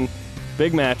Irvine,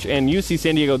 big match, and UC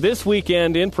San Diego this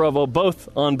weekend in Provo, both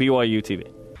on BYU TV.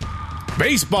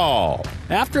 Baseball.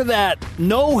 After that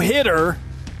no-hitter,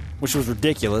 which was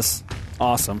ridiculous,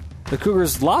 awesome, the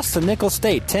Cougars lost to Nicholls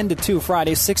State 10-2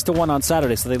 Friday, 6-1 on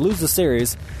Saturday, so they lose the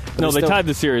series. No, they tied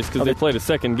the series because they played a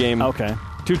second game. Okay.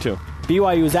 2-2.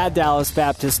 BYU is at Dallas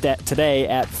Baptist today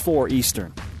at 4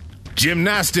 Eastern.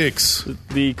 Gymnastics.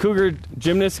 The Cougar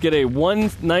gymnasts get a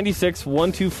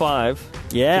 196-125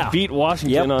 to beat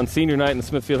Washington on senior night in the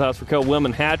Smithfield House. Raquel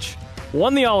Wilman Hatch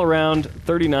won the all-around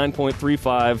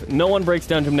 39.35. No one breaks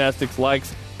down gymnastics like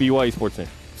BYU Sports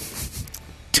Nation.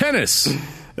 Tennis.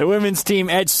 The women's team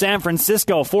edged San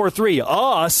Francisco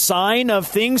 4-3. A sign of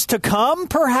things to come,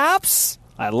 perhaps?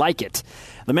 I like it.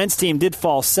 The men's team did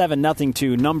fall 7-0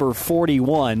 to number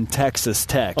 41, Texas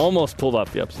Tech. Almost pulled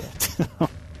off the upset.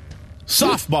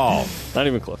 Softball. Not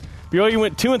even close. BYU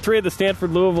went 2-3 at the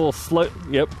Stanford-Louisville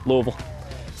Louisville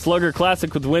Slugger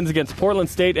Classic with wins against Portland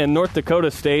State and North Dakota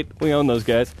State. We own those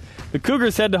guys. The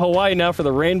Cougars head to Hawaii now for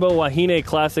the Rainbow Wahine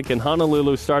Classic in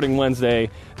Honolulu starting Wednesday.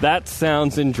 That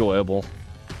sounds enjoyable.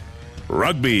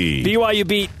 Rugby. BYU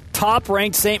beat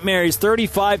top-ranked St. Mary's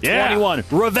 35-21. Yeah.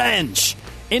 Revenge.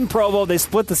 In Provo, they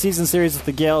split the season series with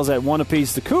the Gales at 1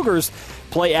 apiece. The Cougars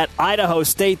play at Idaho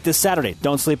State this Saturday.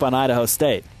 Don't sleep on Idaho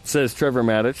State. Says Trevor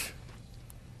Maddich.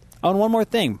 Oh, and one more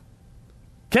thing.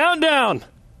 Countdown!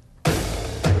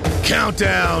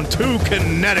 Countdown to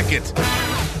Connecticut.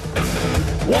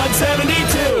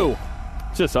 172!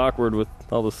 It's just awkward with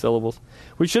all the syllables.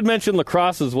 We should mention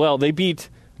lacrosse as well. They beat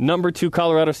number 2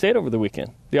 Colorado State over the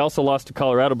weekend. They also lost to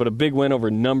Colorado, but a big win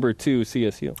over number 2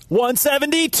 CSU.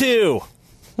 172!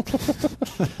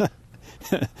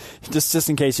 just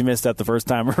in case you missed that the first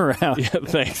time around. Yeah,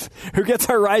 thanks. Who gets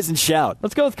our rise and shout?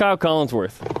 Let's go with Kyle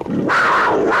Collinsworth.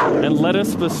 And let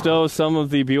us bestow some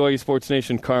of the BYU Sports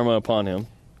Nation karma upon him.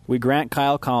 We grant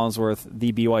Kyle Collinsworth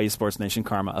the BYU Sports Nation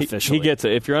karma officially. He gets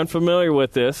it. If you're unfamiliar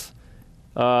with this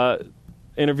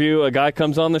interview, a guy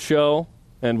comes on the show,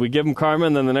 and we give him karma,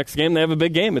 and then the next game they have a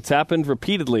big game. It's happened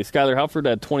repeatedly. Skylar Halford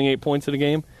had 28 points in a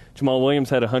game. Jamal Williams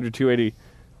had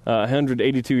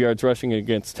 182 yards rushing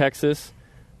against Texas.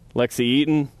 Lexi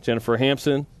Eaton, Jennifer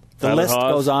Hampson, the list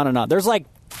goes on and on. There's like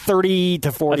 30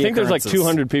 to 40 I think there's like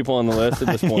 200 people on the list at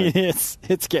this point.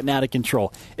 It's getting out of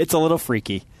control. It's a little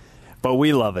freaky, but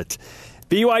we love it.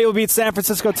 BYU will beat San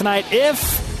Francisco tonight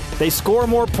if They score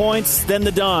more points than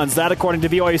the Dons. That, according to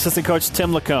BYU assistant coach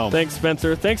Tim Lacombe. Thanks,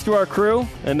 Spencer. Thanks to our crew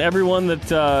and everyone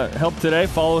that helped today.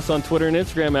 Follow us on Twitter and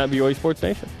Instagram at BYU Sports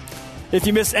Nation. If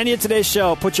you missed any of today's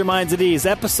show, put your minds at ease.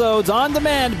 Episodes on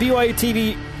demand, BYU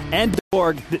TV and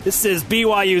 .org. This is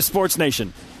BYU Sports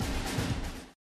Nation.